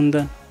ntago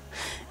bakundana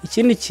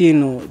ikindi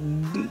kintu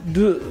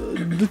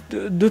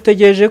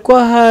dutegereje ko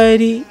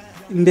hari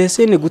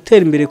mbese ni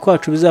gutera imbere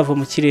kwacu bizava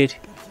mu kirere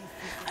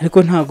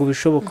ariko ntago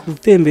bishoboka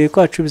gutembeye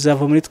kwacu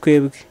bizava muri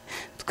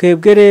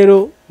twebwe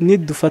rero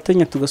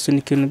nidufatanya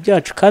tugasunika ibintu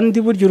byacu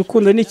kandi buryo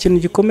urukundo ni ikintu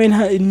gikomeye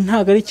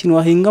ntago ari ikintu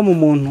wahinga mu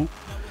muntu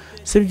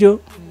sibyo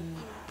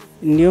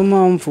niyo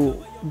mpamvu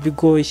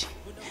bigoye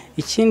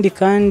ikindi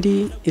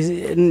kandi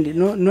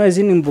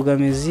izindi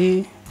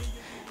mbogamizi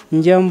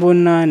njya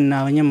mbona ni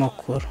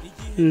abanyamakuru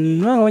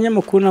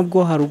abanyamakuru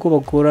nabwo hari ubwo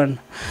bagorana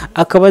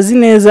akaba azi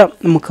neza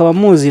mukaba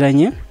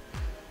muziranye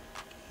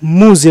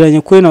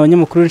kuri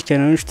n'abanyamakuru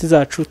cyane n'inshuti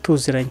zacu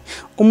tuziranye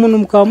umuntu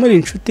mukaba muri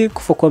inshuti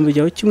kuva kwa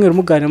mbere cy'umweru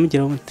muganira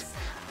mugira muti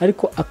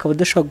ariko akaba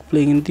adashaka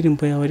guplaying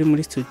indirimbo yawe ari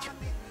muri studio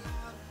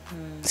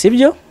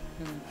sibyo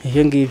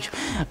iyo ngibyo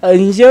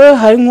njyewe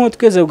hari nko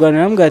tweze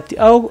kuganira mbwa ati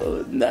aho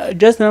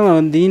just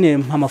namwe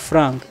mpa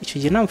amafaranga icyo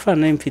gihe nta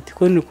mafaranga nari mfite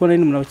ko ni kubona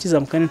ni umuntu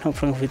wakizamuka nta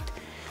mafaranga mfite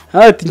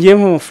ati ngiye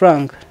mpa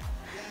amafaranga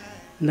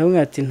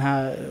ndabwira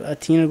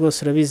ati nyine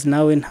rwose urabizi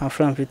nawe nta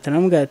mafaranga mfite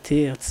ndabwira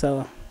ati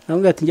sawa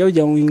ndabwira ati njya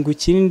ujya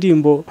ngukina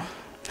indirimbo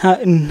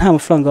nta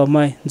mafaranga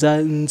wamaye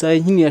nza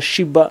nkini ya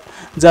Shiba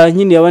nza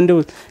nkini abandi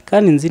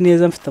kandi nzi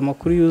neza mfite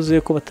amakuru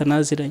yuzuye ko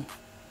batanaziranye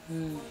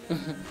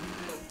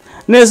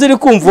neze iri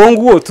kumva uwo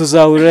nguwo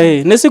tuzahurira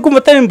he nese kumva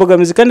atari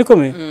imbogamizi kandi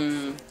ikomeye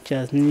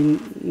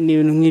ni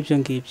ibintu nk'ibyo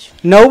ngibyo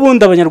nawe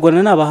ubundi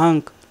abanyarwanda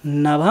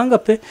ni abahanga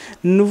pe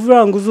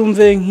nuvuga ngo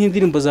uzumve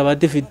nk'indirimbo za ba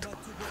Davido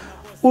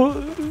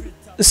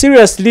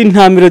seriously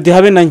nta melody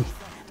habe nanye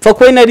pfa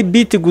ko ari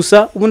beat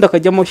gusa ubundi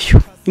akajyamo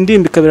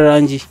indirimbo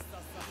ikabirarangiye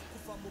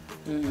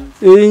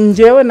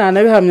njyewe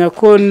nanabihamya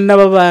ko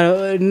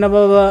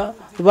n'ababa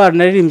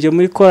baranaririmbye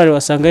muri korali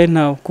wasanga ari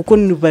ntawe kuko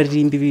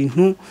baririmba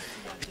ibintu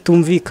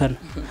bitumvikana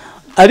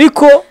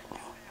ariko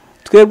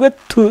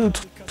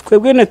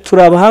twebwe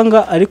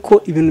turabahanga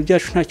ariko ibintu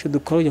byacu ntacyo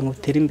dukora kugira ngo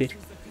bitere imbere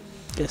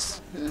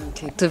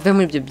tuve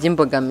muri ibyo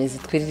by'imbogamizi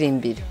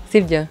twiririmbire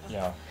sibyo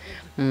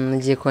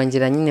ngiye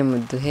kongera nyine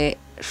muduhe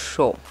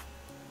show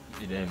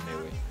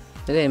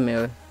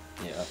iremewe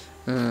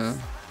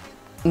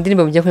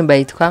indirimbo mujya kwimba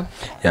yitwa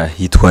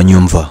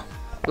Nyumva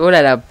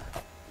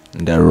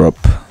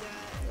urarapa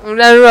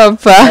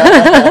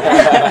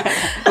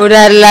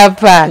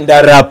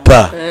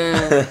ndarapa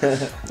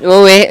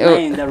wowe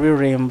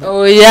ndaririmba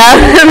oya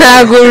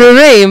ntago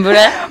uririmba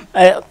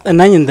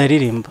nanjye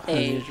ndaririmba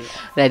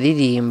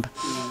uraririmba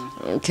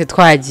cyo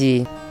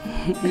twagiye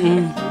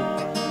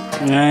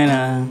na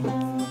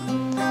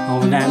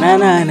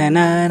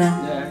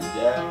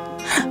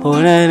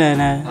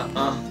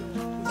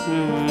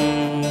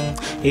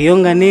iyo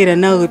nganira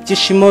nawe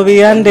ibyishimo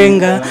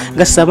biyandenga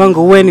gasaba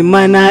ngo we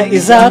n'Imana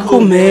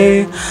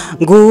izakume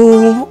ngo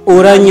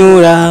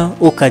uranyura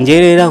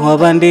ukangerera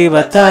nk'abandi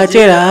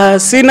batagera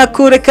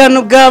sinakureka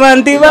nubwo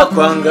abandi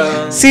bakwanga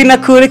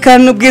sinakureka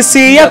nubwo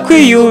isi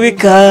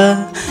yakwiyubika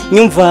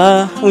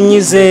nyumva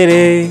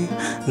unyizere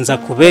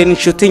nza kubera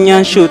inshuti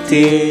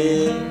nyanshuti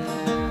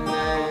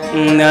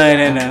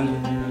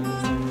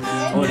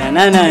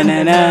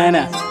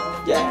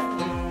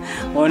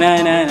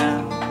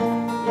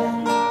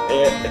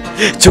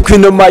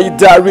Chukwino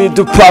mayidari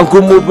dupanga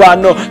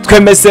umubano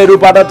twemeze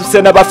rubara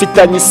duse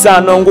n'abafitanye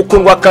isano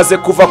ngukundwa kaze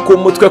kuva ku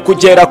mutwe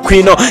kugera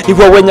kwino ni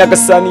wowe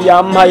nyagasani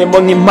yampayemo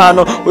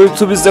nk'impano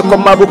utubize ko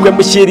mabukwe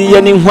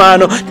mushyiriye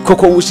n'inkwano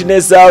koko wuje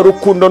neza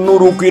urukundo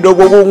n'urugwiro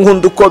wowe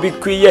unkunda uko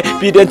bikwiye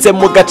birenze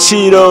mu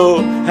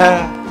gaciro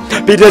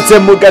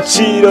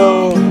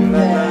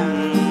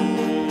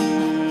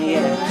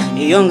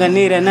iyo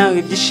nganira nawe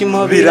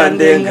ibyishimo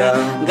birandenga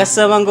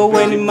ngasaba ngo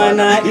we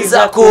n'Imana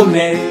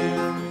izakume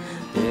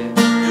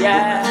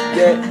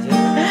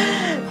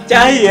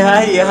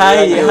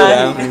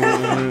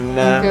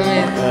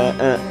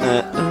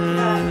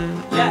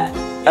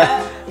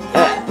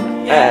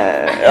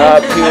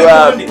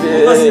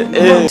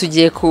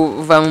tugiye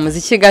kuva mu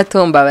muziki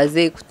gato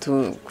mbabaze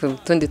ku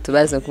tundi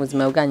tubazo ku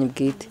buzima bwanyu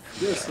bwite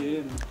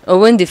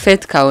ubundi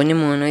Fete Kawo ni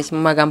muntu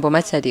mu magambo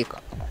make ariko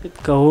Fete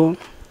Kawo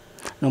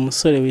ni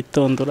umusore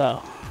witonda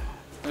uraho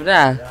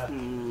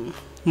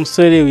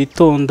umusore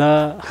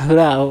witonda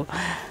uraho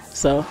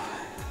sawa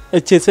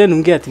cyetse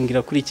numbwiye ati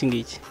ngira kuri iki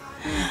ngiki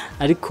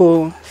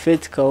ariko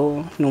Fete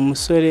Kawo ni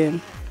umusore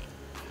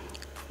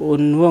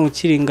unuba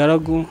ukiri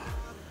ingaragu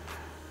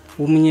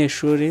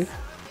w'umunyeshuri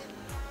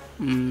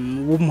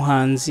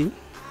w'umuhanzi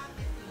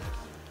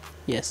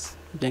yes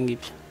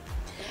byangibyo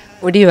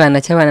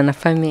uribana cyabana na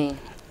famille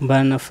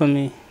mbana na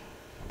famille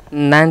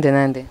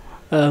nande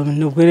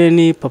nubwo rero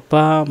ni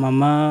papa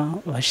mama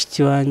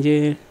bashiki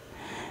banjye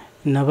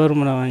na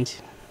barumuna banjye.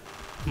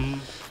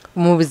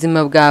 mu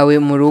buzima bwawe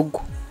mu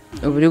rugo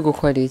uba uri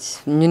gukora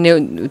iki nyine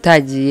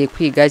utagiye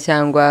kwiga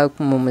cyangwa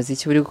mu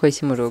muziki uri gukora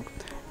iki mu rugo?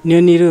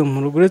 niyo niriwe mu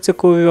rugo uretse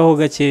ko bibaho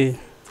gake,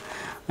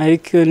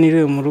 ariko iyo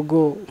niriwe mu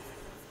rugo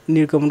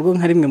nirwa mu rugo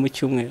nka rimwe mu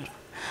cyumweru.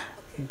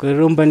 ubwo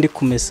rero mba ndi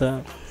kumesa,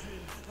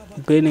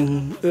 ubwo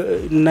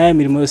n'aya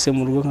mirimo yose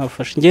mu rugo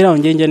nkafasha. ngera aho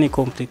njya ni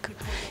komplika,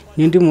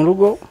 niyo ndi mu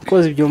rugo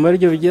koza ibyombo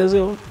aribyo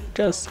bigezeho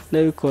just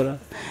ndabikora,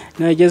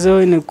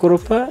 nagezeho ni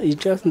koropa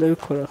just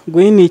ndabikora. ubwo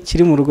ni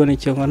ikiri mu rugo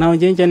nicyo ngo ntaho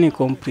njya ni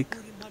komplika.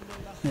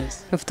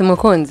 ufite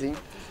umukunzi?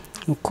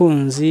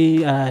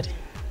 umukunzi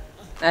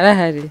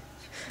arahari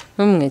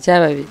umwe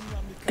cyangwa babiri?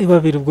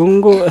 babiri. ubwo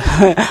ngo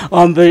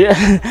wambaye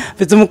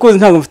mfite umukunzi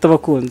ntabwo mfite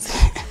abakunzi.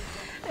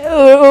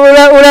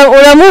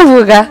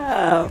 uramuvuga?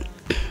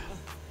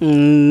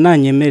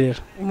 nanyemerera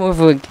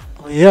umuvuge.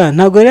 oya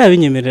ntabwo yari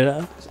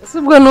yabinyemerera.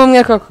 ubwo ni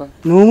umwe koko?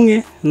 ni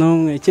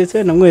umwe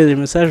cyetse namwohereje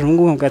message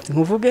ngo ngati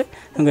nkuvuge,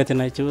 ngati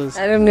nta kibazo.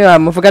 ari umwe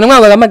wamuvuga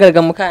ntabwo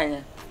agamagaraga mu kanya?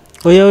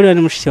 oya uriya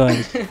ni mushiki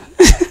wanjye.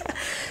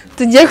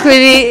 tujye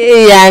kuri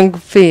Young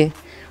P.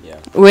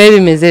 we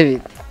bimeze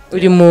bite?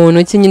 uri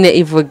muntu ki nyine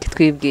ivuge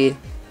twibwire.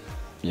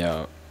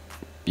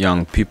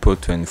 Young people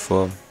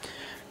 24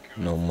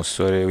 ni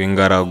umusore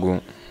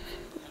w'ingaragu.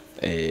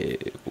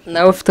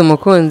 nawe ufite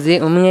umukunzi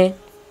umwe?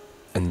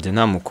 njye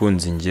nta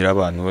mukunzi ngira,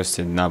 abantu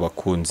bose ni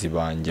abakunzi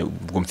banjye.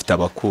 ubwo mfite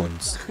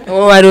abakunzi.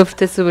 wowe wari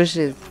ufite se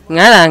ubushize?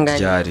 mwaranganye?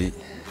 byari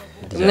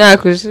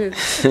umwaka ushize?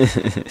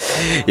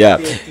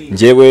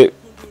 njyewe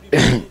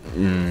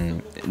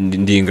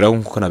ndi ingaragu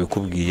nkuko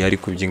nabikubwiye,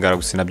 ariko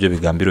iby'ingaragu sinabyo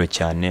bigambiriwe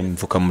cyane.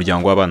 mvuka mu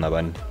muryango w'abana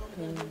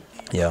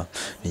 4.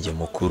 nijye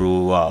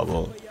mukuru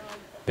wabo,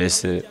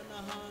 mbese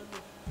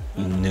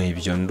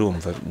nibyo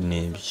ndumva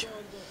nibyo.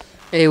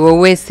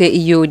 wowe se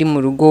iyo uri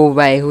mu rugo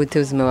ubayeho ute?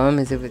 ubuzima baba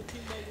bameze gute?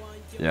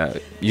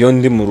 iyo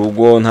ndi mu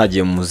rugo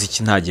ntagiye mu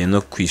muziki, ntagiye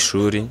no ku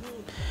ishuri,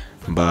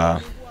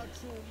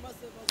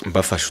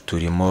 mbafasha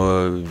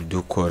uturimo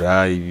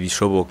dukora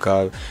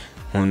ibishoboka.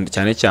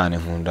 cyane cyane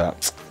nkunda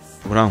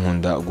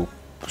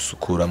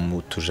gusukura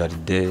mu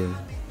tujaride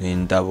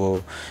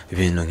n'indabo,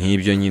 ibintu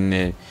nk'ibyo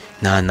nyine.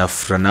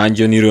 ntanafura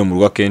nanjye niriwe mu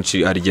rugo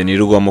akenshi arigiye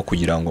nirirwamo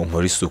kugira ngo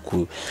nkore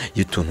isuku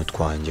y'utuntu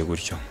twanjye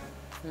gutyo.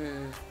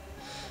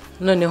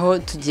 noneho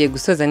tugiye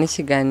gusoza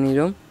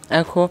n'ikiganiro,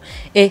 ariko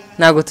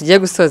ntabwo tugiye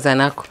gusoza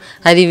nako,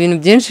 hari ibintu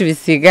byinshi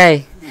bisigaye.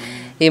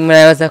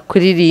 murabaza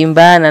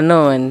kuririmba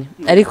nanone,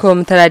 ariko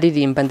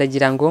mutararirimba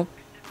ndagira ngo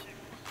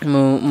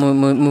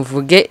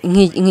muvuge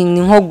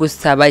nko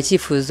gusaba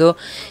icyifuzo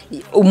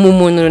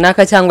umuntu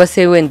runaka, cyangwa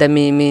se wenda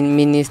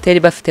minisiteri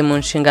bafite mu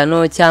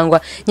nshingano, cyangwa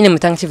nyine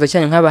mutanga icyifuzo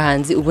cyanyu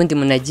nk'abahanzi, ubundi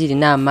munagira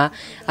inama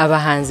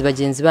abahanzi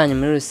bagenzi banyu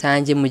muri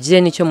rusange, mugire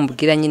n'icyo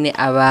mubwira nyine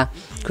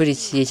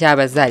abakurikiye cyangwa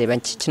abazareba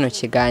kino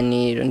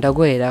kiganiro.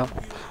 ndaguheraho.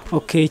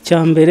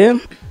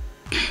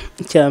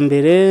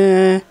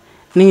 icyambere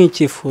ni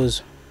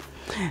nk'icyifuzo.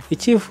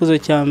 icyifuzo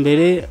cya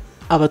mbere,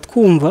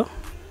 abatwumva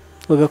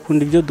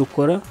bagakunda ibyo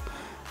dukora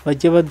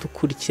bajye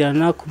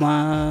badukurikirana ku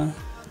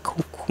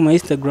ma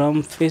Instagram,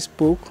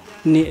 Facebook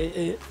ni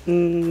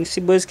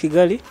Boys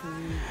Kigali,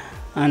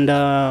 and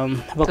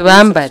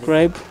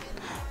subscribe.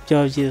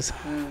 byaba byiza.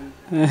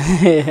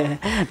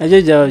 nabyo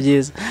byaba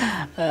byiza.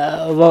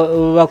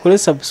 bakore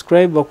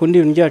subscribe, bakunda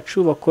ibintu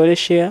byacu, bakore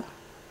share.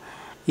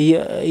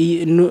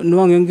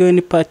 nubwo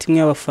ni part imwe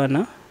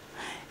y'abafana,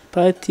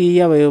 party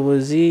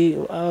y'abayobozi.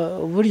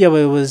 burya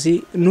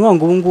abayobozi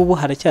nuwango ubu ngubu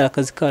haracyari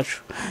akazi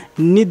kacu,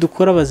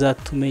 nidukora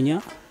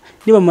bazatumenya,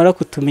 nibamara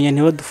kutumenya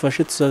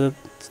ntibadufashe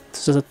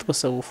tuzaza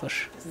tubasaba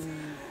ubufasha.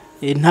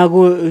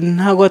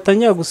 ntago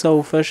watangira gusaba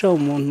ubufasha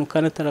umuntu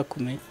kandi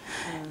atarakumenya.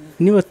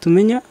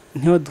 nibatumenya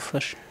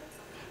ntibadufashe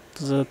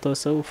tuzaza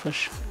tubasaba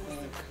ubufasha.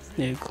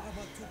 yego.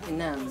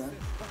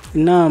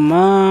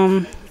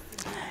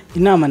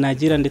 inama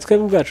nagira ndi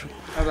twebwe ubwacu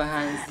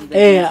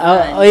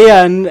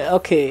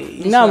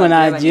inama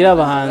nagira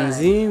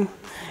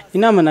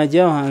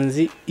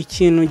abahanzi,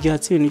 ikintu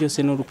gihatse ibintu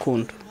byose ni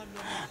urukundo.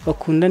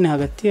 bakundane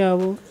hagati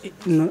yabo,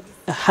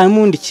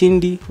 hamundi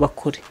ikindi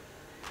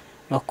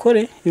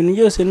bakore ibintu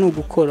byose ni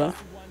ugukora.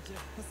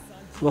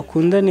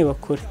 bakundane,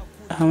 bakore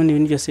hamundi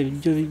ibintu byose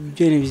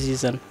byo ni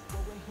bizizana.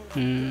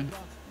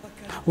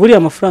 buriya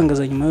amafaranga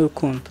aza nyuma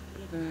y'urukundo.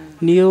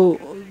 niyo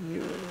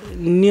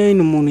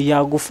umuntu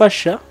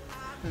yagufasha,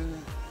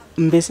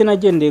 mbese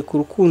nagendeye ku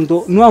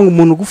rukundo. nuwanga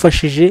umuntu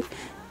ugufashije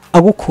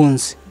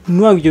agukunze,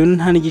 nuwanga ibyo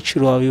nta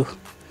n'igiciro wabiha,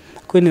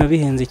 kuko niba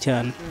bihenze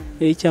cyane.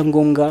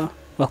 icyangombwa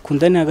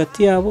bakundane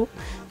hagati yabo,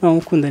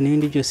 nibamukundana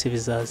ibindi byose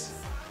bizaza.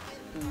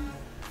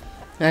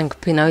 Young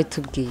P nawe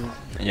tubwiye.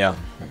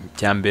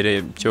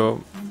 cyambere byo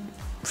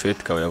Fred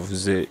kaba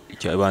yavuze,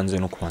 icyabanze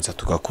no kubanza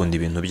tugakunda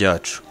ibintu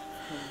byacu,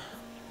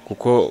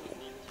 kuko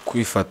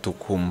kwifata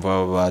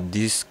ukumva ba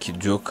disc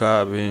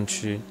joker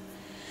benshi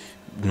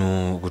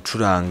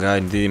gucuranga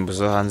indirimbo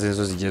zo hanze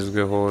zo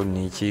zigezweho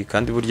niki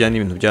kandi burya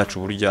n'ibintu byacu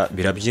burya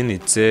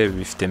birabyinitse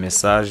bifite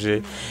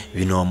message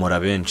binomora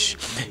benshi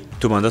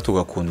tubanza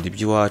tugakunda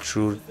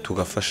iby'iwacu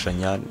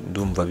tugafashanya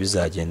ndumva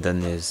bizagenda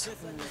neza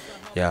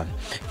ya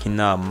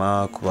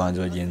nk'inama ku bantu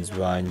bagenzi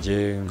banjye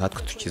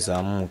nkatwe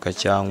tukizamuka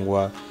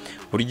cyangwa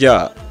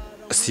burya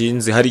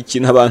sinzi hari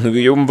ikintu abantu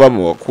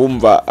biyumvamo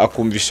kumva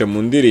akumvisha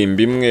mu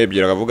ndirimbo imwe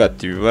byaravuga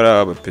ati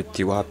bibara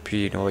abapeti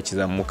wapi no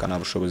bakizamuka na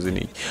bushobozi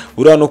ni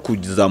ura no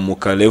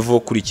kuzamuka level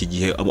kuri iki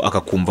gihe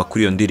akakumva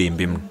kuri iyo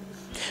ndirimbo imwe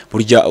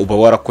burya uba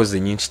warakoze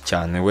nyinshi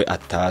cyane we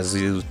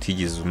atazi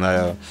utigize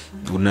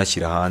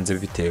unashyira hanze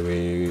bitewe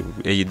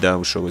eyida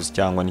bushobozi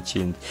cyangwa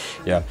n'ikindi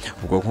ya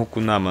ubwo nko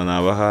kunama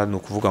nabaha no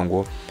kuvuga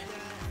ngo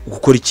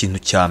gukora ikintu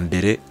cya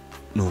mbere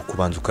no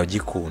kubanza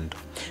ukagikunda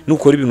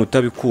nukora ibintu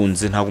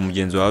utabikunze ntabwo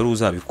umugenzi wawe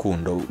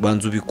uzabikunda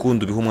banza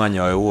ubikunda ubihe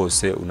umwanya wawe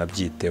wose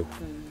unabyiteho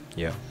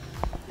yeah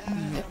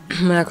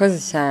murakoze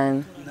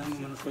cyane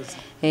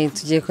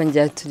tugiye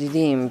kongera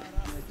turirimbe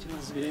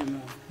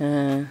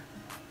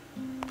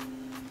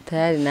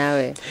tayari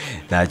nawe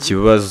nta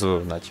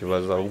kibazo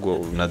ahubwo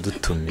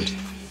unadutumire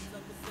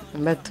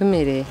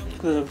mbatumire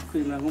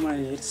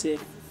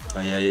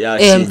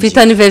mfite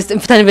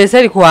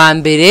anniversaire ku wa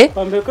mbere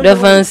le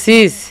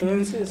 26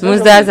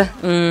 muzaza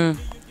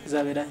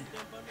zabera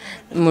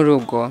mu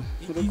rugo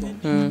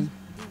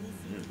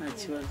nta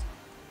kibazo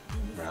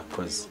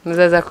murakoze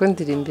muzaza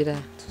kundirimbira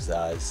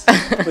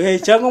tuzaza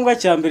icyangombwa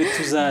cya mbere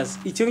tuzaza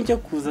icyo ngicyo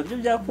kuza byo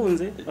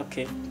byakunze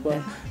okay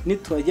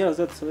nitwagera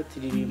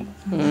uzaturirimba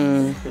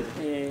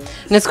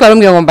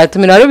netwarumbiye ngo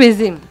mbatumira wari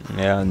ubizi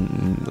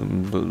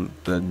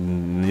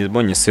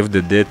nibonye save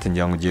the date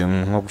ngira ngo ugiye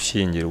nko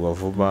gushyingirwa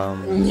vuba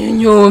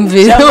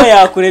nyumvira cyangwa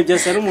yakurebye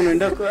asa n'umuntu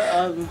wenda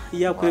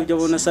yakurebye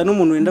abona asa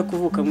n'umuntu wenda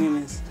kuvuka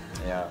mwemeza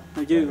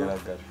nabyo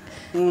bigaragara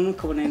umuntu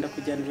ukabona yenda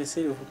kujya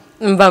anniversaire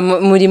vuba mba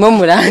murimo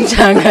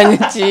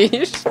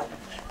muranjanganyikisha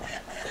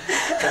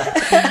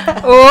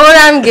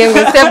urambwiye ngo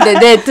save the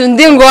date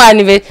undi ngo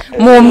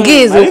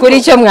mumbwize ukuri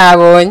icyo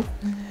mwabonye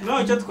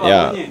icyo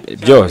twabonye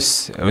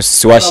byose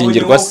si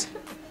washingirwa se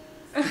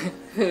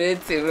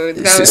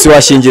si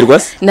washingirwa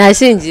se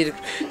nashingirwa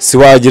si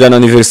wagira na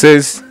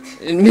anniversaire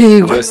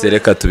byose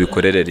reka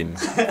tubikorere rimwe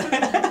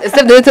save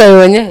the date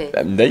wabonye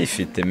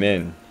ndayifite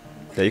men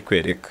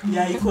ndayikwereka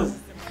yayikoze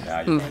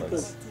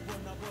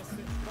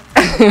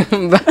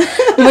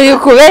muri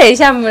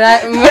kubeshya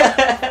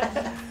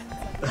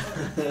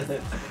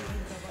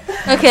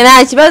okay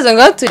nta kibazo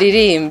ngo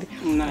turirimbe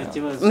nta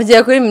kibazo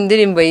mugiye kuri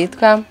indirimbo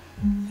yitwa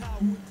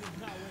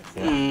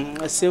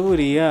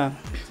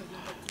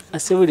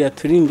aseburiya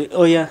turimbe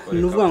oya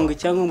nuvuga ngo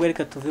icyangombwa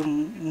reka tuve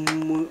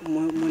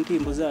mu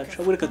ndirimbo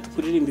zacu abo reka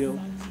tukuririmbe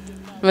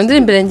mu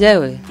ndirimbo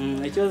njyewe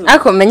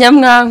ariko menya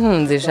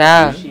mwankunze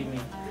sha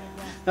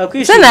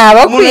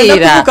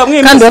nabakwira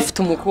kandi bafite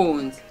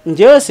umukunzi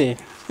njyewe se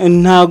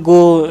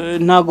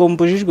ntago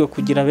mbujijwe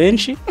kugira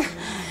benshi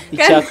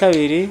icya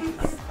kabiri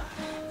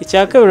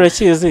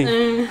urakizi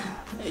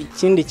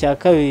ikindi cya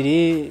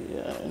kabiri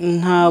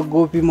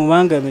ntago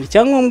bimubangamira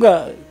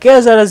icyangombwa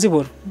keza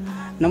arazibona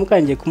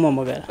namukangiye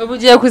kumuhamagara ubu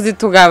ugiye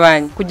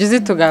kuzitugabanya kujya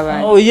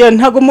uzitugabanya oya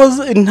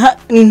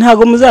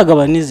ntago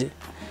muzagabanize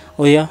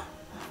oya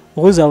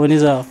ubu uzabona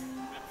izawe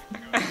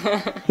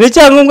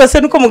n'icyangombwa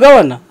se nuko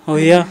mugabana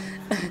oya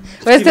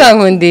wese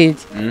wankundiye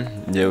iki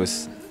njyewe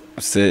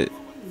se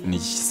ni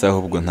iki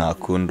ahubwo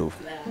ntakunda ubu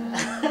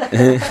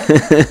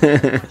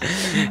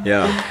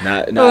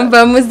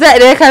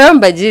reka rero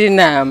mbagire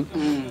inama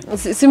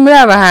si muri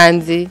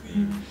abahanzi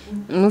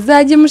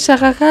muzajye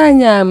mushaka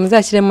akanya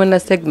muzashyiremo na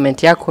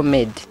segment ya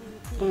comedy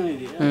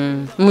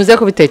muze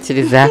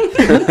kubitekereza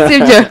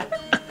sibyo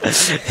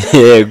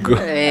yego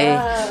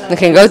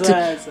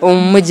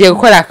mugiye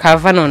gukora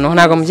akava noneho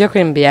ntabwo mugiye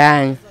kuririmba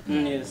iyanyu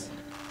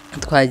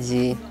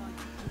twagiye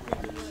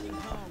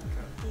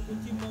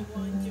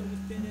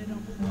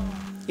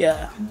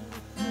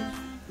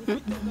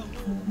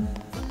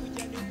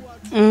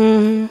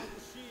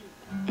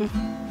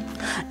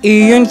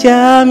iyo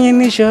ndyamye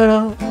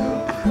nijoro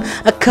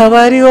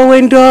akaba ari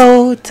wowe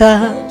ndota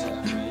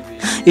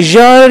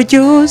ijoro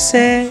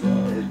ryose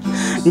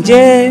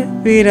njye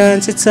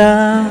biransetsa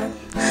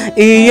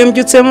iyo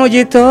mbyutse mu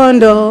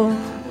gitondo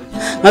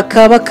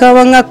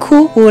nkakaba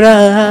nkakura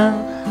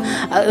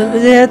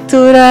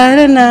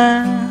turarana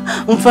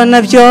umva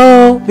nabyo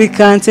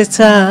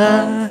bikansetsa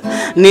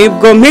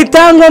nibwo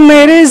mpita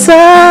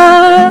ngomereza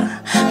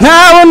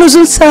ntabona uzi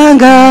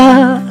unsanga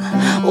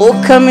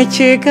ukama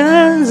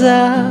ikiganza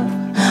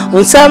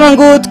unsaba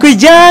ngo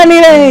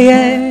twijyanire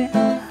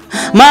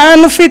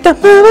mana ufite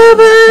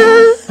amababa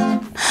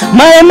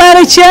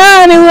maremare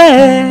cyane we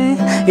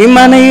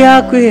imana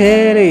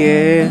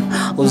yakwihereye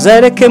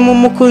uzareke mu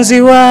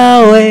mukunzi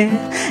wawe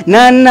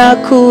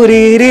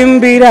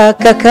nanakuririmbira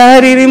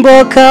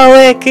kakaririmbo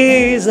kawe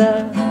kiza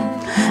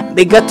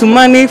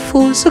bigatuma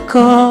nifuza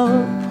ko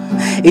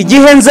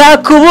igihe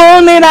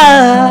nzakubonera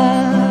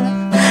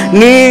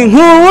ni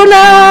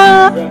nkubona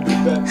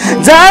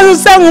nzaza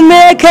usa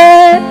nk'umeke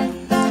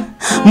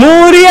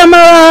muri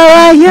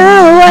amababa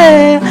yawe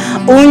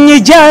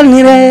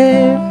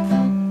twijyanire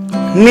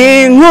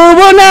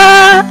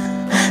ninkubona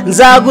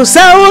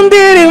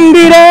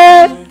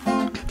nzagusawundirimbire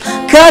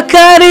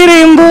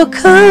kakaririmbo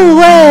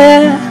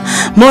kawe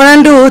mpora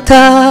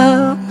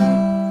nduta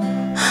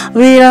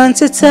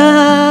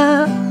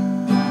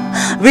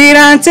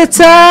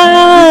biransetsa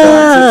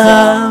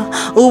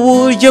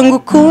uburyo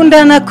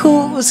ngukunda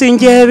nakuzi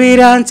njye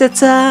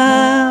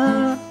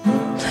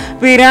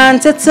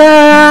biransetsa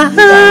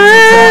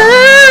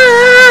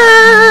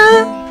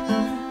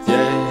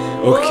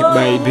Okay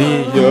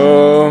baby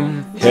yo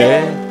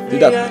hey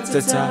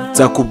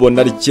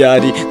nzakubona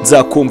ryari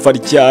nzakumva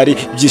ryari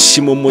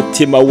byishimo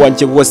umutima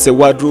wanjye wose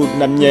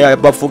warunamye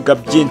bavuga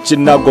byinshi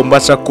ntago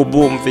mbasha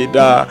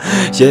kubumvira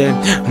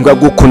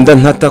ngagukunda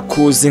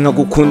ntatakuzi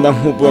nkagukunda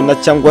nkubona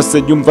cyangwa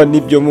se yumva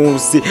nibyo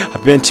munsi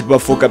abenshi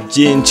bavuga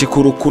byinshi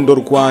ku rukundo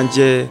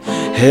rwanjye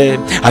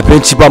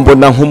abenshi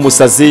bambona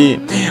nk'umusazi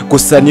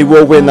gusa ni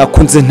wowe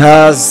nakunze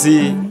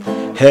ntazi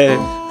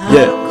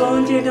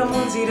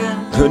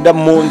Tunda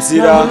mu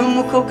nzira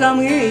n'umukobwa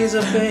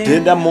mwiza pe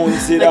tunda mu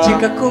nzira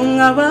akika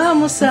kumwaba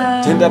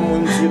musa tunda mu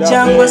nzira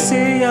cyangwa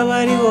se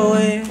yabari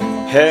wowe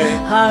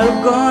hari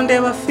ubwo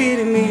ndeba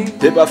filimi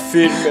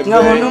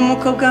nkabona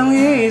umukobwa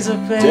mwiza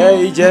pe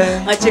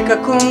akika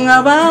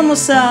kumwaba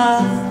musa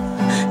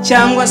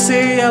cyangwa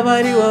se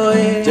yabari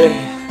wowe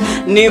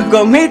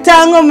nibwo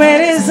mpita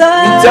nkomereza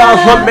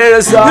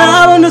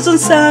ntabona uzo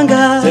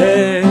nsanga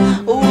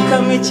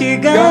ukama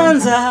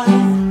ikiganza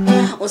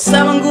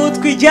usaba ngo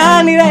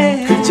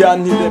twijyanire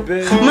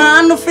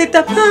mana ufite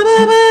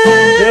apababa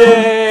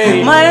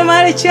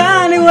maremare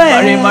cyane we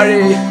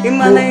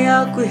imana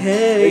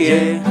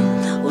yaguhereye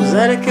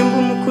uzareke mba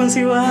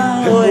umukunzi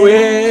wawe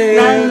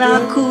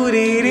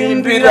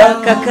nanakuririmbira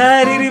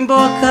kakaririmbo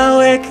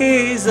kawe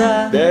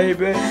kiza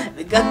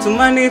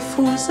bigatuma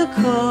nifuza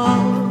ko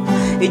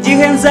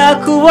igihe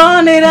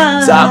nzakubonera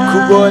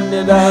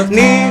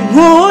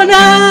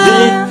ninkubona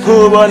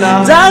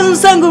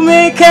nzazusanga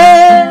umeke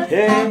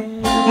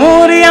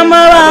muri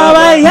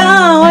amababa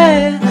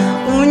yawe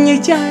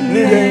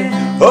unyijyanire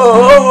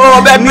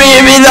baby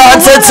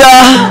biransetsa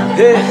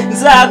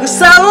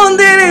nzagusaba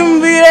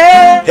undirimbire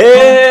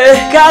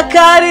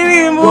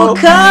kakaririmbo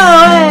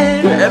kawe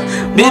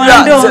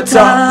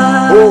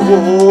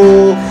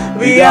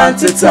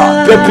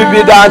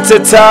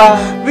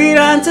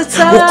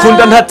biransetsa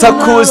ukunda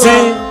ntatakuzi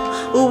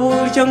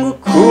uburyo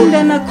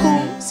ngukunda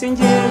nakuzi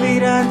njye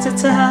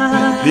biransetsa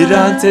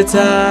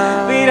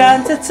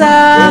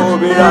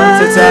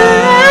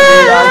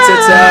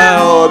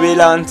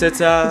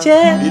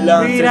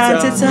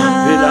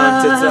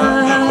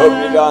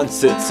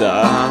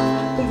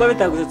kumva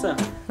bitagusetsa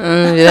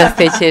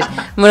birasekeje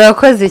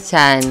murakoze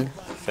cyane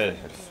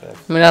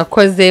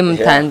murakoze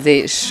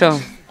mutanze show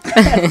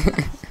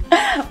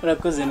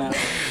murakoze nawe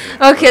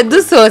okay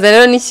dusoza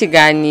rero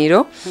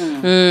n'ikiganiro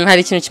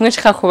hari ikintu kimwe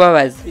nshaka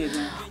kubabaza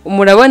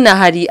murabona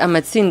hari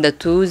amatsinda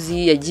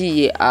tuzi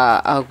yagiye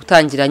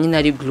gutangira nyine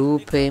ari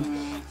groupe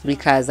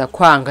bikaza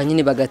kwanga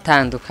nyine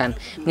bagatandukana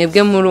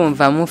mwebwe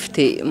murumva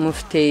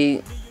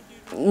mufite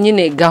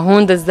nyine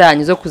gahunda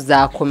zanyu zo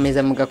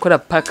kuzakomeza mugakora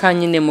paka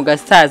nyine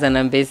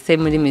mugasazana mbese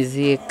muri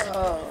muziki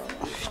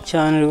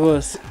cyane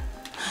rwose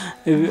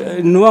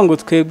nuba ngo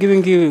twebwe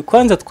ibingibi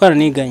kwanza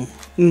twaraniganye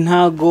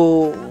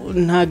ntago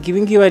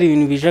ibingibi ari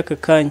ibintu bije aka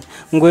kanya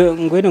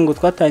ngo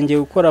twatangiye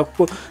gukora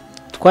kuko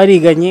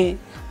twariganye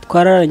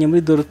twararanye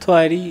muri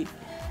dorotwari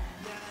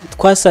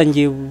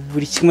twasangiye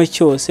buri kimwe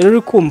cyose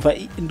rero kumva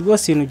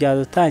rwose ibintu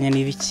byadutanya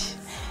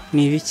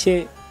ni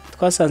bike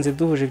twasanze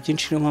duhuje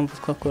byinshi niyo mpamvu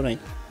twakoranye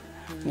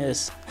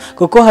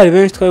kuko hari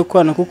benshi twari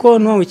gukorana kuko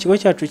no mu kigo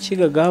cyacu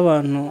kigaga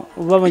abantu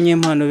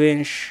b'abanyempano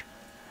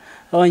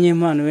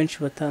benshi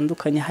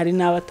batandukanye hari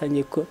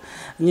n'abatangiye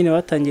nyine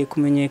batangiye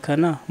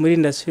kumenyekana muri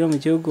industry yo mu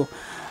gihugu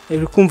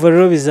kumva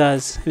rero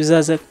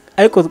bizaza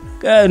ariko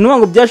nuba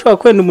ngo byashobora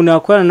kwenda umuntu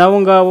yakorana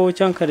nabo ngabo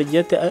cyangwa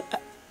karagiyate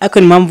ariko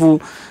ni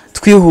impamvu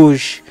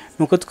twihuje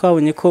nuko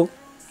twabonye ko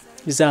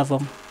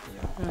bizavamo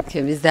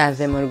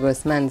bizavemo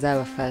rwose Imana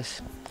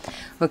izabafasha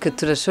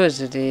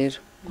turashoje rero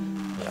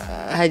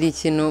hari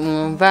ikintu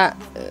mwumva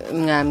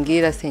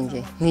mwambwira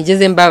senge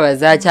ntigeze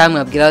mbabaza cyangwa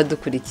mwabwira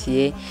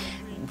abadukurikiye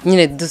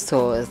nyine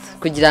dusoza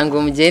kugira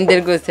ngo mugende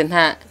rwose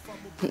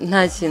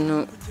nta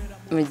kintu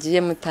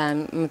mugiye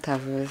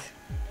mutavuze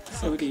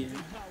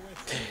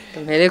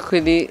mbere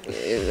kuri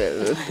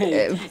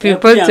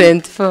people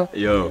 24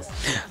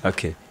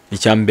 okay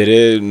icya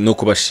mbere no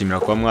kubashimira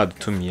kuba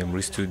mwadutumiye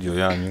muri studio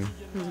yanyu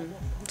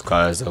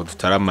twaza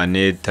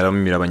dutaramane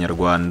taramira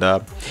abanyarwanda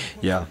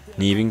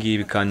ni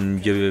ibingibi kandi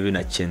nibyo biba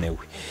binakenewe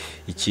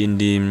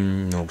ikindi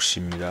no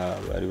gushimira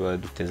bari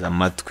baduteza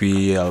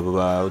amatwi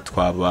aba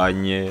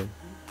twabanye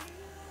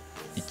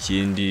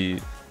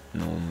ikindi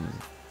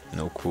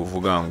no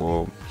kuvuga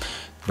ngo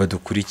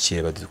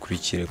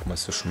badukurikire ku ma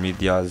social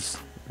medias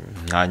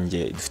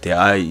nanjye dufite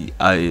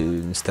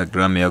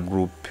Instagram ya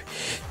group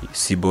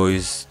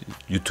C-Boys,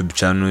 YouTube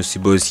channel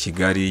C-Boys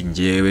Kigali,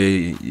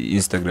 ngewe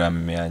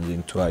Instagram yanjye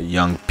ntwa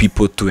young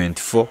people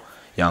 24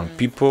 young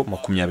people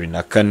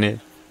 24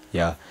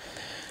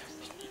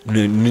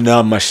 ni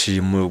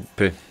n'amashimwe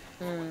pe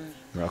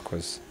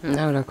murakoze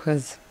nawe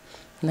urakoze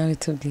nawe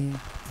tubwire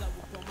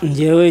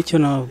ngewe icyo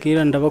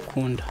nababwira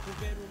ndabakunda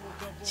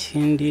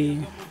ikindi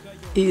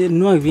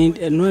n'uwa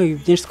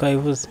byinshi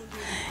twabivuze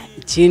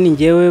ikindi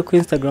ngewe kuri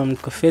Instagram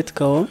nitwa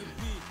Fetkawo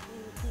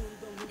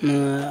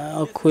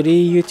kuri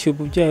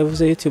YouTube byo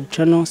yavuze YouTube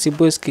channel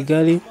Boys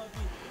Kigali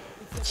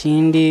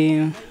ikindi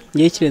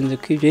ngiye kirenze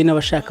ku ibyo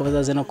n'abashaka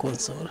bazaze no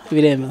konsora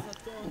biremewe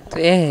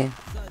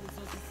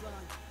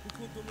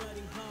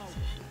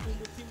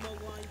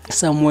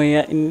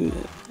somewhere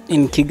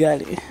in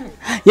Kigali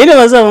yene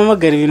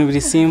bazabamagara ibintu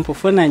biri simple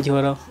fo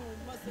nangihoraho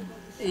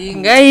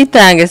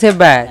ngayitange se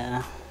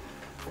bar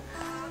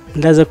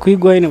ndaza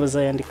kwigwa yene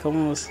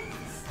bazayandikamo hose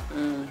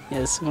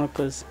yes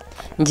murakoze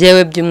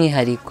ngewe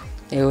by'umwihariko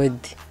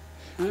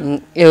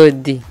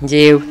eodi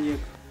ngewe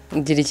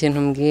ngira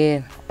ikintu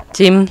mbwira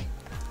kimwe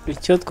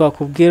icyo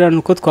twakubwira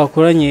nuko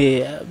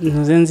twakoranye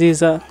ntuze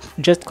nziza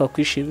just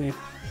twakwishimira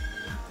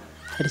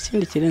hari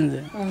ikindi kirenze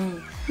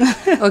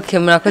okay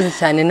murakoze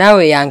cyane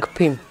nawe Young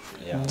P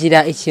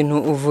gira ikintu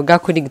uvuga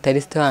kuri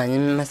guitarist wanyu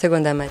mu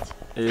masegonda make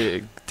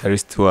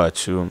guitarist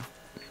wacu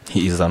he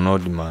is an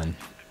old man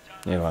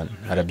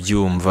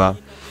arabyumva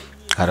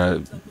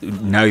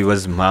nawe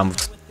bibaza impamvu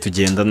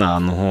tugenda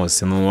n'ahantu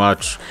hose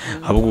n'uwacu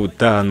ahubwo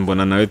ubutaha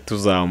mbona nawe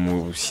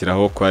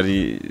tuzamushyiraho ko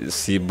ari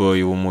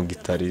C-boy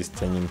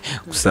w'umugitariste nyine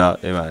gusa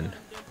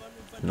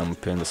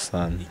namupenda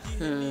sana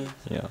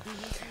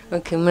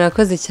okay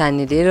murakoze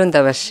cyane rero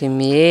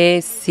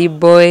ndabashimiye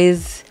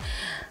C-boys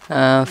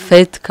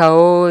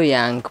Fetkawo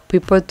Young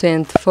People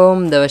 24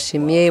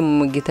 ndabashimiye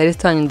mu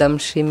gitariste wanyu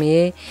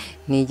ndamushimiye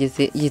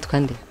nigeze yitwa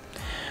nde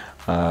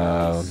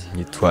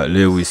yitwa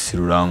Lewis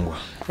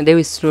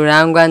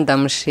Rurangwa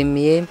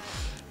ndamushimiye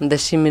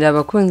ndashimira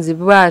abakunzi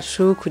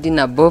bacu kuri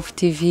na Bof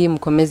TV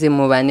mukomeze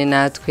mubane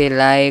natwe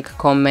like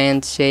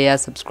comment share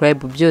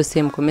subscribe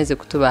byose mukomeze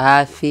kutuba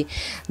hafi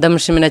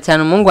ndamushimira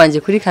cyane umuhungu wanjye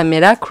kuri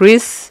kamera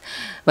Chris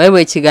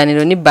wayoboye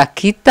ikiganiro ni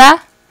Bakita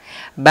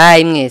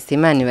bye mwese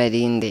Imana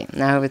ibarinde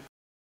nawe